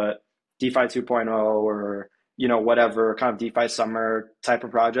chips, but DeFi 2.0 or, you know, whatever kind of DeFi summer type of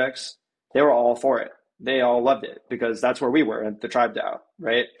projects. They were all for it. They all loved it because that's where we were at the Tribe DAO,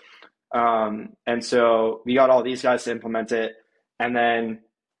 right? And so we got all these guys to implement it. And then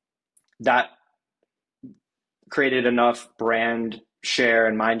that created enough brand share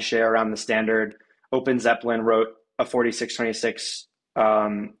and mind share around the standard. Open Zeppelin wrote a 4626,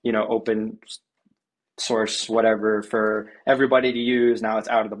 you know, open source, whatever, for everybody to use. Now it's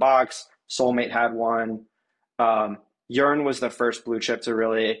out of the box. Soulmate had one. Yearn was the first blue chip to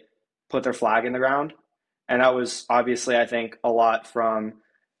really put their flag in the ground. And that was obviously, I think, a lot from,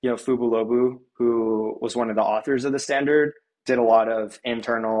 you know, Fubulobu, who was one of the authors of the standard, did a lot of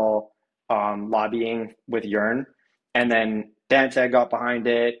internal lobbying with Yearn. And then Banteg got behind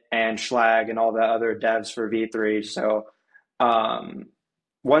it and Schlag and all the other devs for V3. So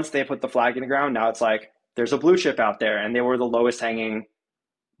once they put the flag in the ground, now it's like there's a blue chip out there, and they were the lowest hanging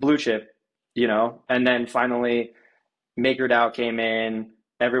blue chip, you know. And then finally MakerDAO came in,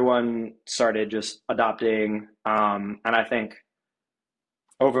 everyone started just adopting, and I think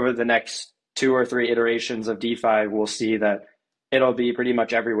over the next 2 or 3 iterations of DeFi, we'll see that it'll be pretty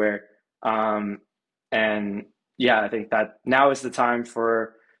much everywhere. And yeah, I think that now is the time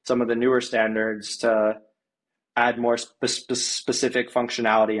for some of the newer standards to add more specific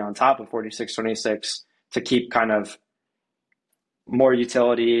functionality on top of 4626 to keep kind of more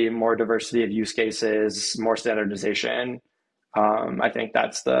utility, more diversity of use cases, more standardization. I think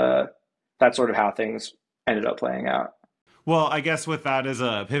that's sort of how things ended up playing out. Well, I guess with that as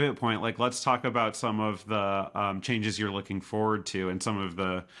a pivot point, like let's talk about some of the changes you're looking forward to and some of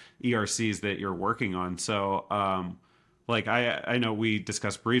the ERCs that you're working on. So, like I know we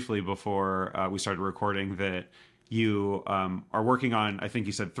discussed briefly before we started recording that you are working on, I think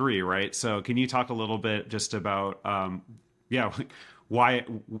you said 3, right? So can you talk a little bit just about, yeah, why,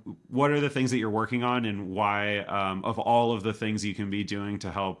 what are the things that you're working on and why, of all of the things you can be doing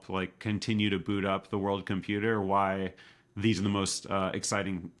to help like continue to boot up the world computer, why these are the most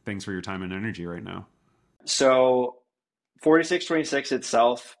exciting things for your time and energy right now? So 4626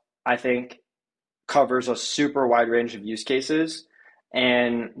 itself, I think, covers a super wide range of use cases.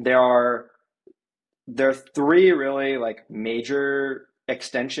 And there are 3 really like major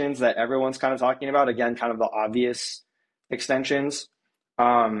extensions that everyone's kind of talking about. Again, kind of the obvious extensions.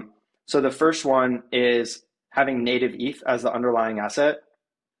 So the first one is having native ETH as the underlying asset.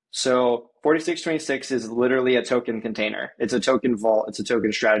 So 4626 is literally a token container. It's a token vault. It's a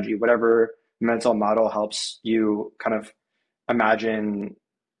token strategy. Whatever mental model helps you kind of imagine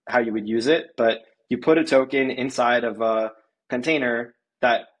how you would use it. But you put a token inside of a container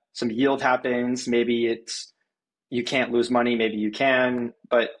that some yield happens. Maybe you can't lose money. Maybe you can,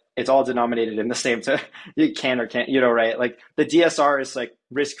 but it's all denominated in the same. You can or can't, right? Like the DSR is like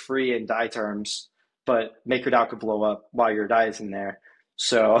risk free in DAI terms, but MakerDAO could blow up while your DAI is in there.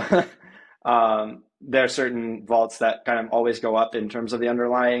 So there are certain vaults that kind of always go up in terms of the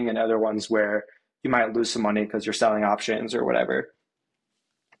underlying, and other ones where you might lose some money because you're selling options or whatever.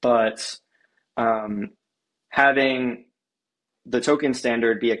 But having the token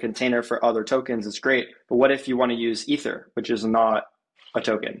standard be a container for other tokens is great. But what if you want to use Ether, which is not a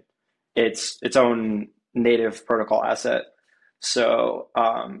token? It's its own native protocol asset. So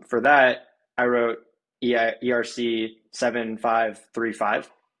for that, I wrote ERC 7535.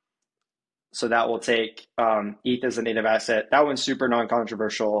 So that will take ETH as a native asset. That one's super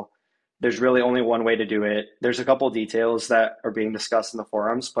non-controversial. There's really only one way to do it. There's a couple details that are being discussed in the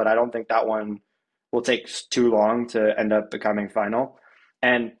forums, but I don't think that one will take too long to end up becoming final.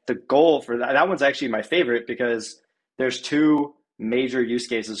 And the goal for that one's actually my favorite because there's 2 major use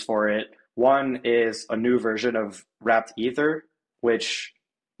cases for it. One is a new version of wrapped Ether, which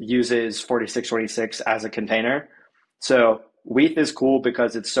uses 4626 as a container. So WETH is cool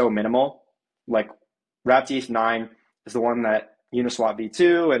because it's so minimal. Like wrapped ETH 9 is the one that Uniswap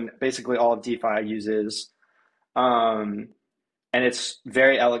v2 and basically all of DeFi uses. And it's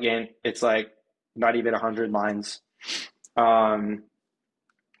very elegant. It's like not even 100 lines.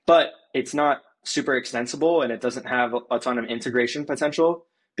 But it's not super extensible, and it doesn't have a ton of integration potential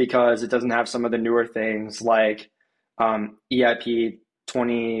because it doesn't have some of the newer things like EIP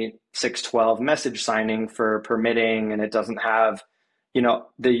 2612 message signing for permitting, and it doesn't have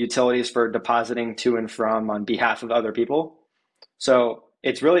the utilities for depositing to and from on behalf of other people. So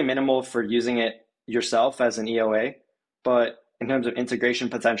it's really minimal for using it yourself as an EOA, but in terms of integration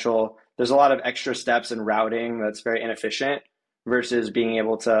potential, there's a lot of extra steps in routing that's very inefficient versus being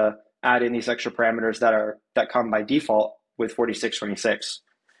able to add in these extra parameters that come by default with 4626.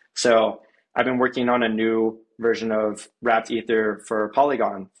 So I've been working on a new version of wrapped Ether for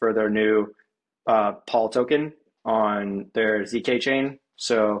Polygon for their new Pol token on their ZK chain.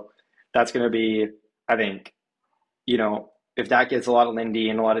 So that's going to be, I think, if that gets a lot of Lindy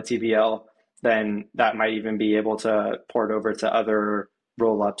and a lot of TVL, then that might even be able to port over to other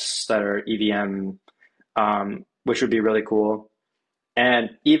rollups that are EVM, which would be really cool.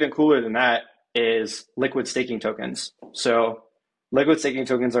 And even cooler than that is liquid staking tokens. So liquid staking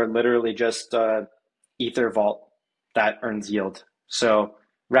tokens are literally just Ether vault that earns yield. So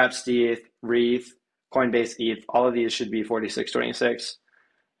Wrapped ETH, Reef, Coinbase ETH, all of these should be 4626.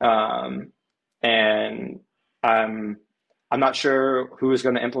 And I'm not sure who is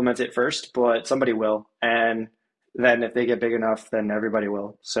going to implement it first, but somebody will. And then if they get big enough, then everybody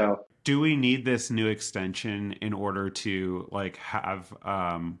will. So do we need this new extension in order to like have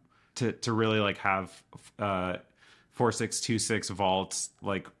to really like have 4626 vaults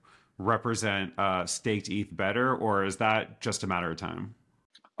like represent staked ETH better, or is that just a matter of time?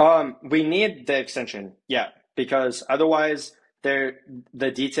 We need the extension, yeah, because otherwise the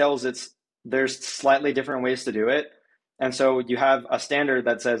details, there's slightly different ways to do it. And so you have a standard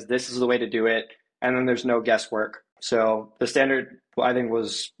that says this is the way to do it, and then there's no guesswork. So the standard, I think,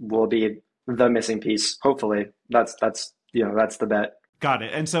 will be the missing piece. Hopefully, that's the bet. Got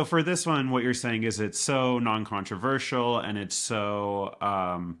it. And so for this one, what you're saying is it's so non-controversial and it's so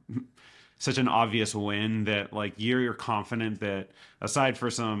such an obvious win that like you're confident that aside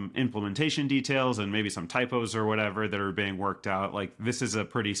for some implementation details and maybe some typos or whatever that are being worked out, like this is a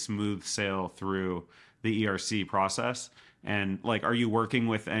pretty smooth sail through the ERC process? And like, are you working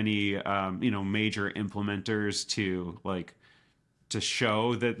with any, major implementers to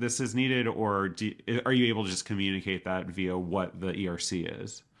show that this is needed, or are you able to just communicate that via what the ERC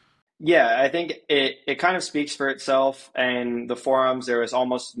is? Yeah, I think it kind of speaks for itself. And the forums, there's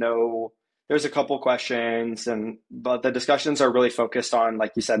a couple questions, but the discussions are really focused on,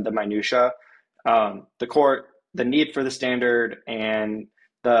 like you said, the minutia, the need for the standard, and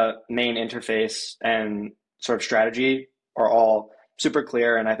the main interface and sort of strategy are all super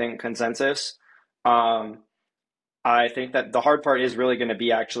clear, and I think consensus. Um, I think that the hard part is really going to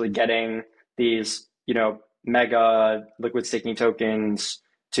be actually getting these, mega liquid staking tokens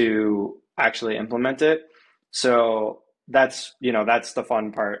to actually implement it. So that's the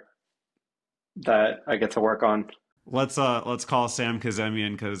fun part that I get to work on. Let's call Sam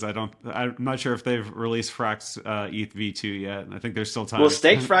Kazemian, because I'm not sure if they've released Frax ETH v2 yet. I think there's still time. Well,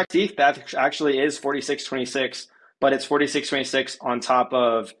 staked Frax ETH, that actually is 4626, but it's 4626 on top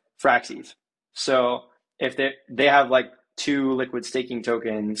of Frax ETH. So if they have like two liquid staking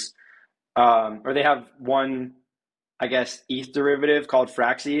tokens, or they have one, I guess, ETH derivative called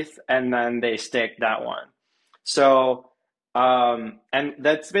Frax ETH, and then they stake that one. So, and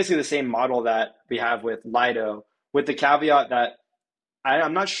that's basically the same model that we have with Lido, with the caveat that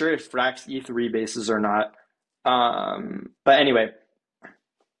I'm not sure if Frax ETH rebases or not. But anyway,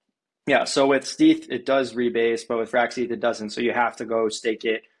 yeah, so with Steth, it does rebase, but with Frax ETH, it doesn't. So you have to go stake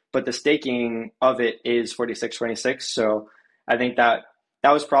it. But the staking of it is 4626. So I think that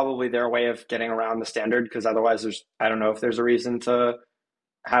was probably their way of getting around the standard, because otherwise I don't know if there's a reason to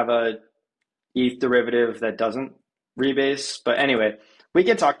have a ETH derivative that doesn't rebase. But anyway, we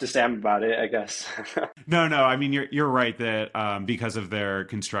can talk to Sam about it, I guess. No, I mean, you're right that because of their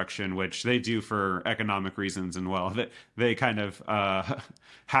construction, which they do for economic reasons, and well, they kind of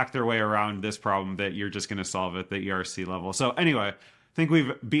hack their way around this problem that you're just going to solve at the ERC level. So anyway, I think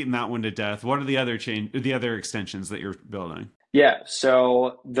we've beaten that one to death. What are the other extensions that you're building? Yeah,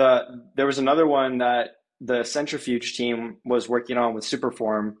 so there was another one that the Centrifuge team was working on with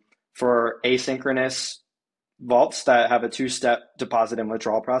Superform for asynchronous vaults that have a two-step deposit and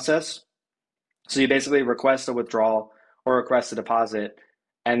withdrawal process. So you basically request a withdrawal or request a deposit,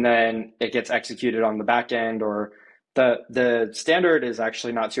 and then it gets executed on the back end. Or the standard is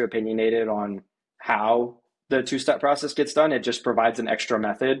actually not too opinionated on how the two-step process gets done. It just provides an extra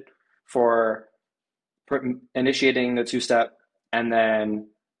method for initiating the two-step and then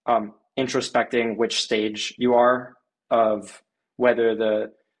introspecting which stage you are of whether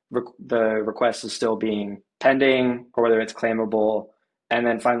the request is still being pending or whether it's claimable. And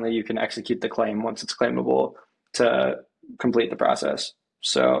then finally, you can execute the claim once it's claimable to complete the process.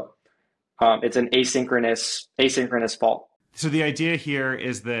 So it's an asynchronous vault. So the idea here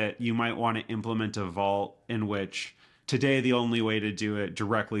is that you might want to implement a vault in which today the only way to do it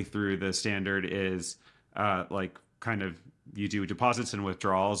directly through the standard is you do deposits and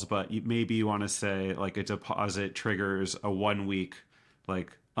withdrawals, but maybe you want to say like a deposit triggers a 1 week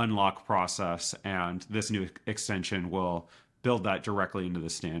unlock process, and this new extension will build that directly into the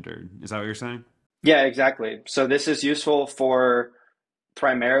standard. Is that what you're saying? Yeah, exactly. So this is useful for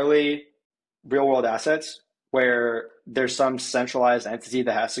primarily real world assets where there's some centralized entity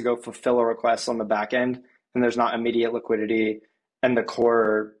that has to go fulfill a request on the back end, and there's not immediate liquidity in the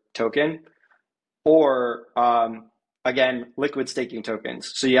core token. Or again, liquid staking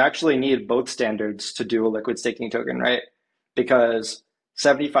tokens. So you actually need both standards to do a liquid staking token, right? Because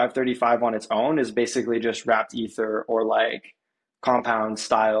 7535 on its own is basically just wrapped ether or compound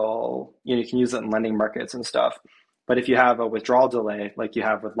style. You can use it in lending markets and stuff. But if you have a withdrawal delay, like you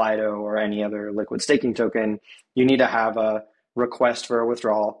have with Lido or any other liquid staking token, you need to have a request for a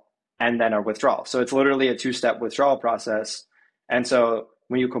withdrawal and then a withdrawal. So it's literally a two-step withdrawal process. And so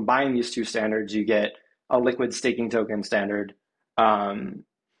when you combine these two standards, you get a liquid staking token standard.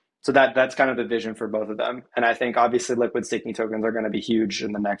 So that's kind of the vision for both of them. And I think obviously liquid staking tokens are going to be huge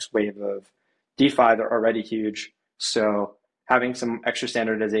in the next wave of DeFi. They're already huge. So having some extra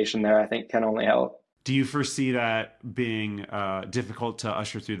standardization there, I think, can only help. Do you foresee that being difficult to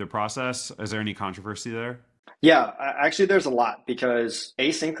usher through the process? Is there any controversy there? Yeah, actually, there's a lot, because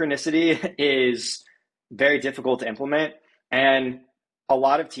asynchronicity is very difficult to implement. And a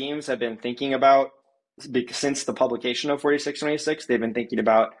lot of teams have been thinking about, since the publication of 4626, they've been thinking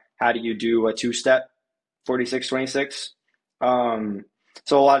about how do you do a two-step 4626.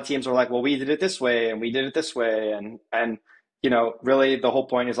 So a lot of teams are like, well, we did it this way and we did it this way. And really the whole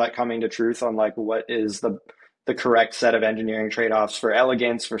point is like coming to truth on like what is the correct set of engineering trade-offs for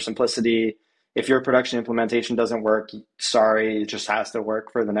elegance, for simplicity. If your production implementation doesn't work, sorry, it just has to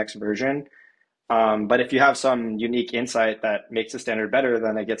work for the next version. But if you have some unique insight that makes the standard better,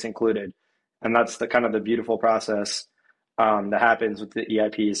 then it gets included. And that's the kind of the beautiful process that happens with the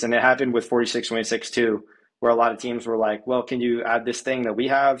EIPs. And it happened with 4626 too, where a lot of teams were like, well, can you add this thing that we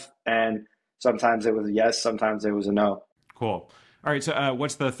have? And sometimes it was a yes, sometimes it was a no. Cool. All right. So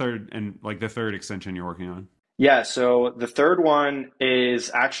what's the third extension you're working on? Yeah, so the third one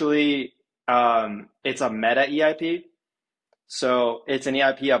is actually it's a meta EIP. So it's an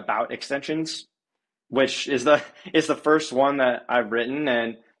EIP about extensions, which is the first one that I've written.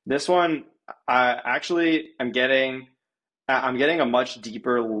 And this one, I actually I'm getting a much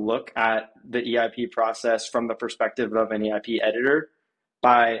deeper look at the EIP process from the perspective of an EIP editor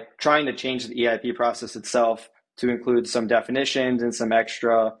by trying to change the EIP process itself to include some definitions and some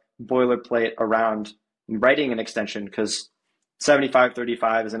extra boilerplate around writing an extension, because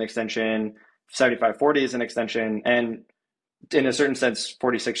 7535 is an extension, 7540 is an extension, and in a certain sense,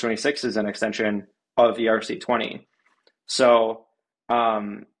 4626 is an extension of ERC20. So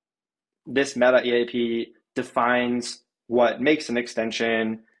this meta EAP defines what makes an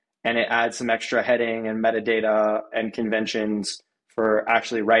extension, and it adds some extra heading and metadata and conventions for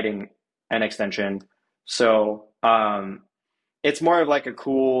actually writing an extension. So it's more of like a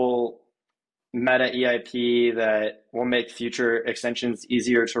cool meta EIP that will make future extensions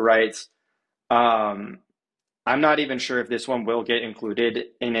easier to write. I'm not even sure if this one will get included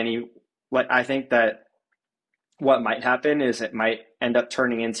in any. I think that what might happen is it might end up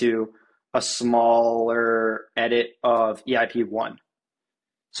turning into a smaller edit of EIP1.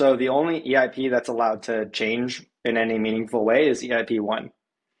 So the only EIP that's allowed to change in any meaningful way is EIP1.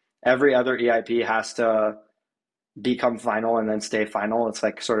 Every other EIP has to become final and then stay final. It's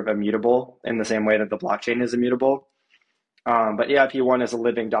like sort of immutable in the same way that the blockchain is immutable. But EIP1 is a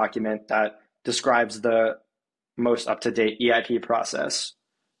living document that describes the most up-to-date EIP process.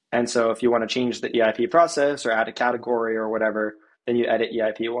 And so if you want to change the EIP process or add a category or whatever, then you edit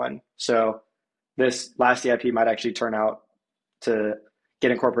EIP1. So this last EIP might actually turn out to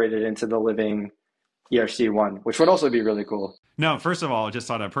get incorporated into the living ERC1, which would also be really cool. No, first of all, just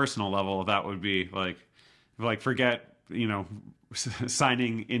on a personal level, that would be like forget,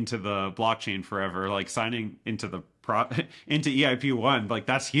 signing into the blockchain forever, like signing into into EIP1, like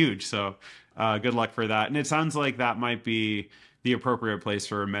that's huge. So good luck for that. And it sounds like that might be the appropriate place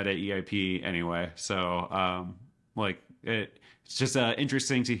for a meta EIP anyway. So it's just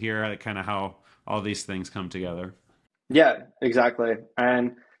interesting to hear kind of how all these things come together. Yeah, exactly.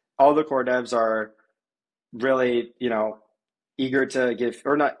 And all the core devs are really, eager to give,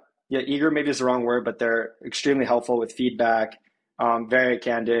 or not, yeah, eager maybe is the wrong word, but they're extremely helpful with feedback, very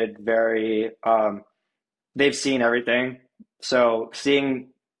candid, very, they've seen everything. So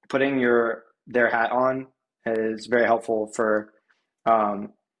putting their hat on is very helpful for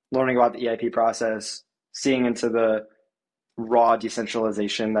learning about the EIP process, seeing into the raw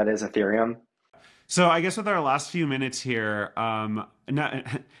decentralization that is Ethereum. So I guess with our last few minutes here,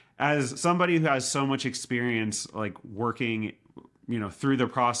 as somebody who has so much experience, like working, through the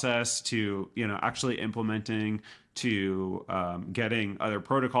process to, actually implementing, to getting other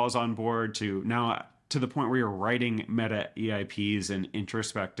protocols on board, to now to the point where you're writing meta EIPs and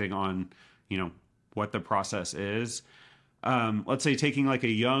introspecting on, what the process is. Let's say taking like a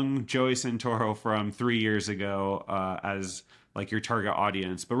young Joey Santoro from 3 years ago as like your target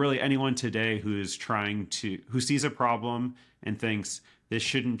audience, but really anyone today who sees a problem and thinks this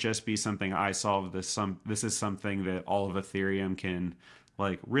shouldn't just be something I solve. This is something that all of Ethereum can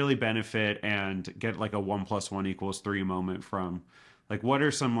like really benefit and get like a 1 + 1 = 3 moment from. Like, what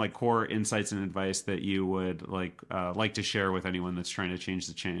are some like core insights and advice that you would like to share with anyone that's trying to change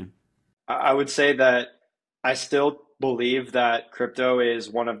the chain? I would say that I still believe that crypto is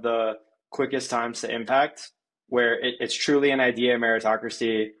one of the quickest times to impact, where it's truly an idea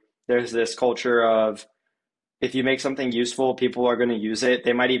meritocracy. There's this culture of if you make something useful, people are going to use it.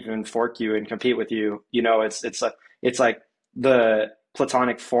 They might even fork you and compete with you. It's like the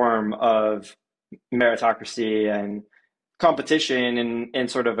platonic form of meritocracy and competition in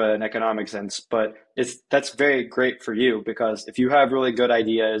sort of an economic sense. But that's very great for you, because if you have really good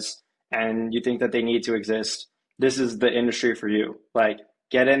ideas and you think that they need to exist, this is the industry for you. Like,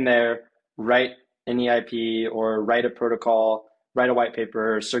 get in there, write an EIP or write a protocol, write a white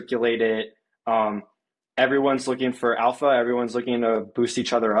paper, circulate it. Everyone's looking for alpha. Everyone's looking to boost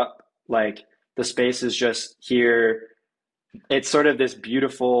each other up. Like, the space is just here. It's sort of this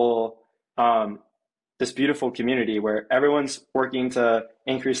beautiful this beautiful community where everyone's working to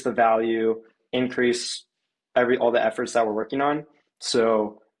increase the value, increase all the efforts that we're working on.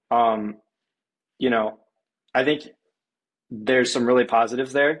 So, you know, I think there's some really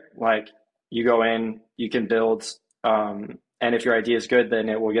positives there. Like you go in, you can build, and if your idea is good, then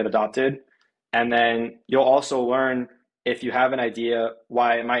it will get adopted. And then you'll also learn if you have an idea,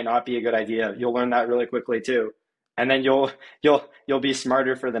 why it might not be a good idea. You'll learn that really quickly too. And then you'll be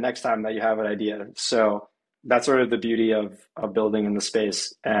smarter for the next time that you have an idea. So that's sort of the beauty of building in the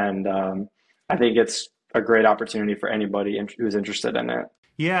space. And I think it's a great opportunity for anybody who's interested in it.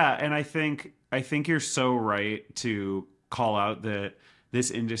 Yeah, and I think you're so right to call out that this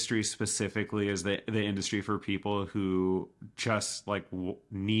industry specifically is the industry for people who just like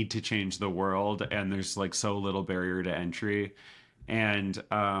need to change the world, and there's like so little barrier to entry. And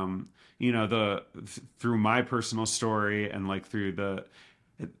you know, through my personal story and like through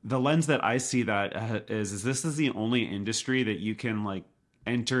the lens that I see that is this is the only industry that you can like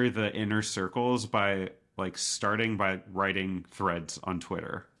enter the inner circles by like starting by writing threads on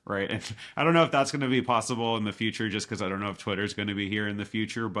Twitter. Right. And I don't know if that's going to be possible in the future, just because I don't know if Twitter is going to be here in the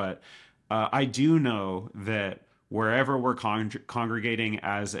future. But I do know that wherever we're congregating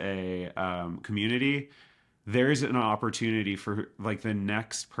as a community, there's an opportunity for like the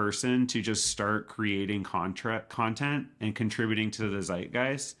next person to just start creating content and contributing to the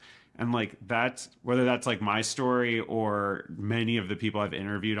zeitgeist. And like that's whether that's like my story or many of the people I've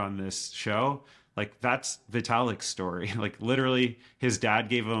interviewed on this show. Like that's Vitalik's story. Like literally his dad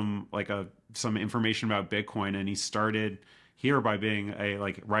gave him like some information about Bitcoin, and he started here by being a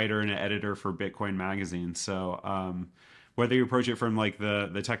like writer and an editor for Bitcoin magazine. So whether you approach it from like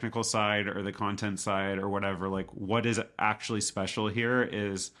the technical side or the content side or whatever, like what is actually special here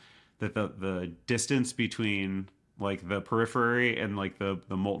is that the distance between like the periphery and like the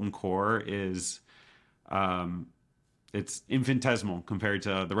molten core is it's infinitesimal compared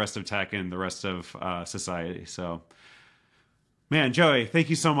to the rest of tech and the rest of society. So, man, Joey, thank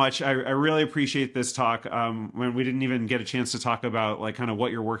you so much. I really appreciate this talk. When we didn't even get a chance to talk about like kind of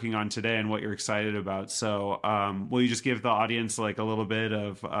what you're working on today and what you're excited about. So, will you just give the audience like a little bit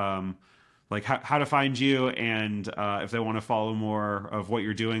of like how to find you, and if they want to follow more of what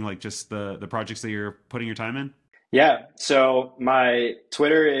you're doing, like just the projects that you're putting your time in? Yeah. So my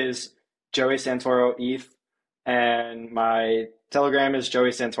Twitter is Joey Santoro ETH. And my Telegram is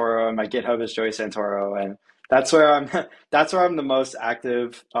Joey Santoro, and my GitHub is Joey Santoro, and that's where I'm the most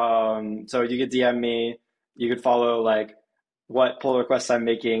active. So you could DM me, you could follow like what pull requests I'm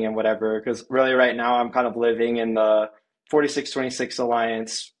making and whatever. Because really, right now I'm kind of living in the 4626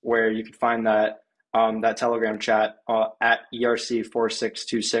 Alliance, where you could find that that Telegram chat at ERC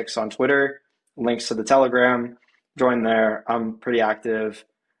 4626 on Twitter. Links to the Telegram. Join there. I'm pretty active.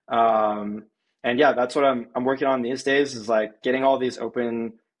 And yeah, that's what I'm working on these days, is like getting all these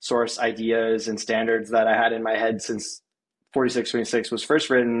open source ideas and standards that I had in my head since 4626 was first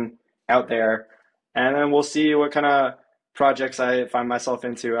written out there. And then we'll see what kind of projects I find myself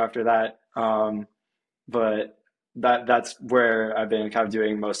into after that. But that's where I've been kind of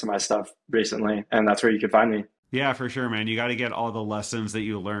doing most of my stuff recently, and that's where you can find me. Yeah, for sure, man. You got to get all the lessons that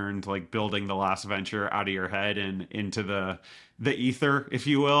you learned, like building the last venture, out of your head and into the ether, if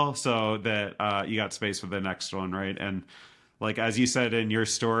you will, so that you got space for the next one, right? And like as you said in your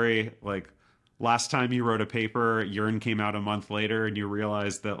story, like last time you wrote a paper, Yearn came out a month later, and you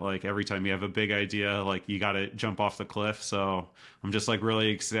realized that like every time you have a big idea, like you got to jump off the cliff. So I'm just like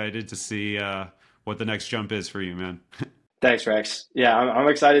really excited to see what the next jump is for you, man. Thanks, Rex. Yeah, I'm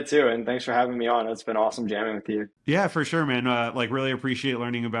excited too, and thanks for having me on. It's been awesome jamming with you. Yeah, for sure, man. Like really appreciate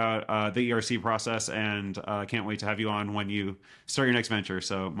learning about the ERC process, and can't wait to have you on when you start your next venture.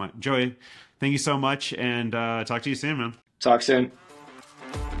 So, Joey, thank you so much, and talk to you soon, man. Talk soon.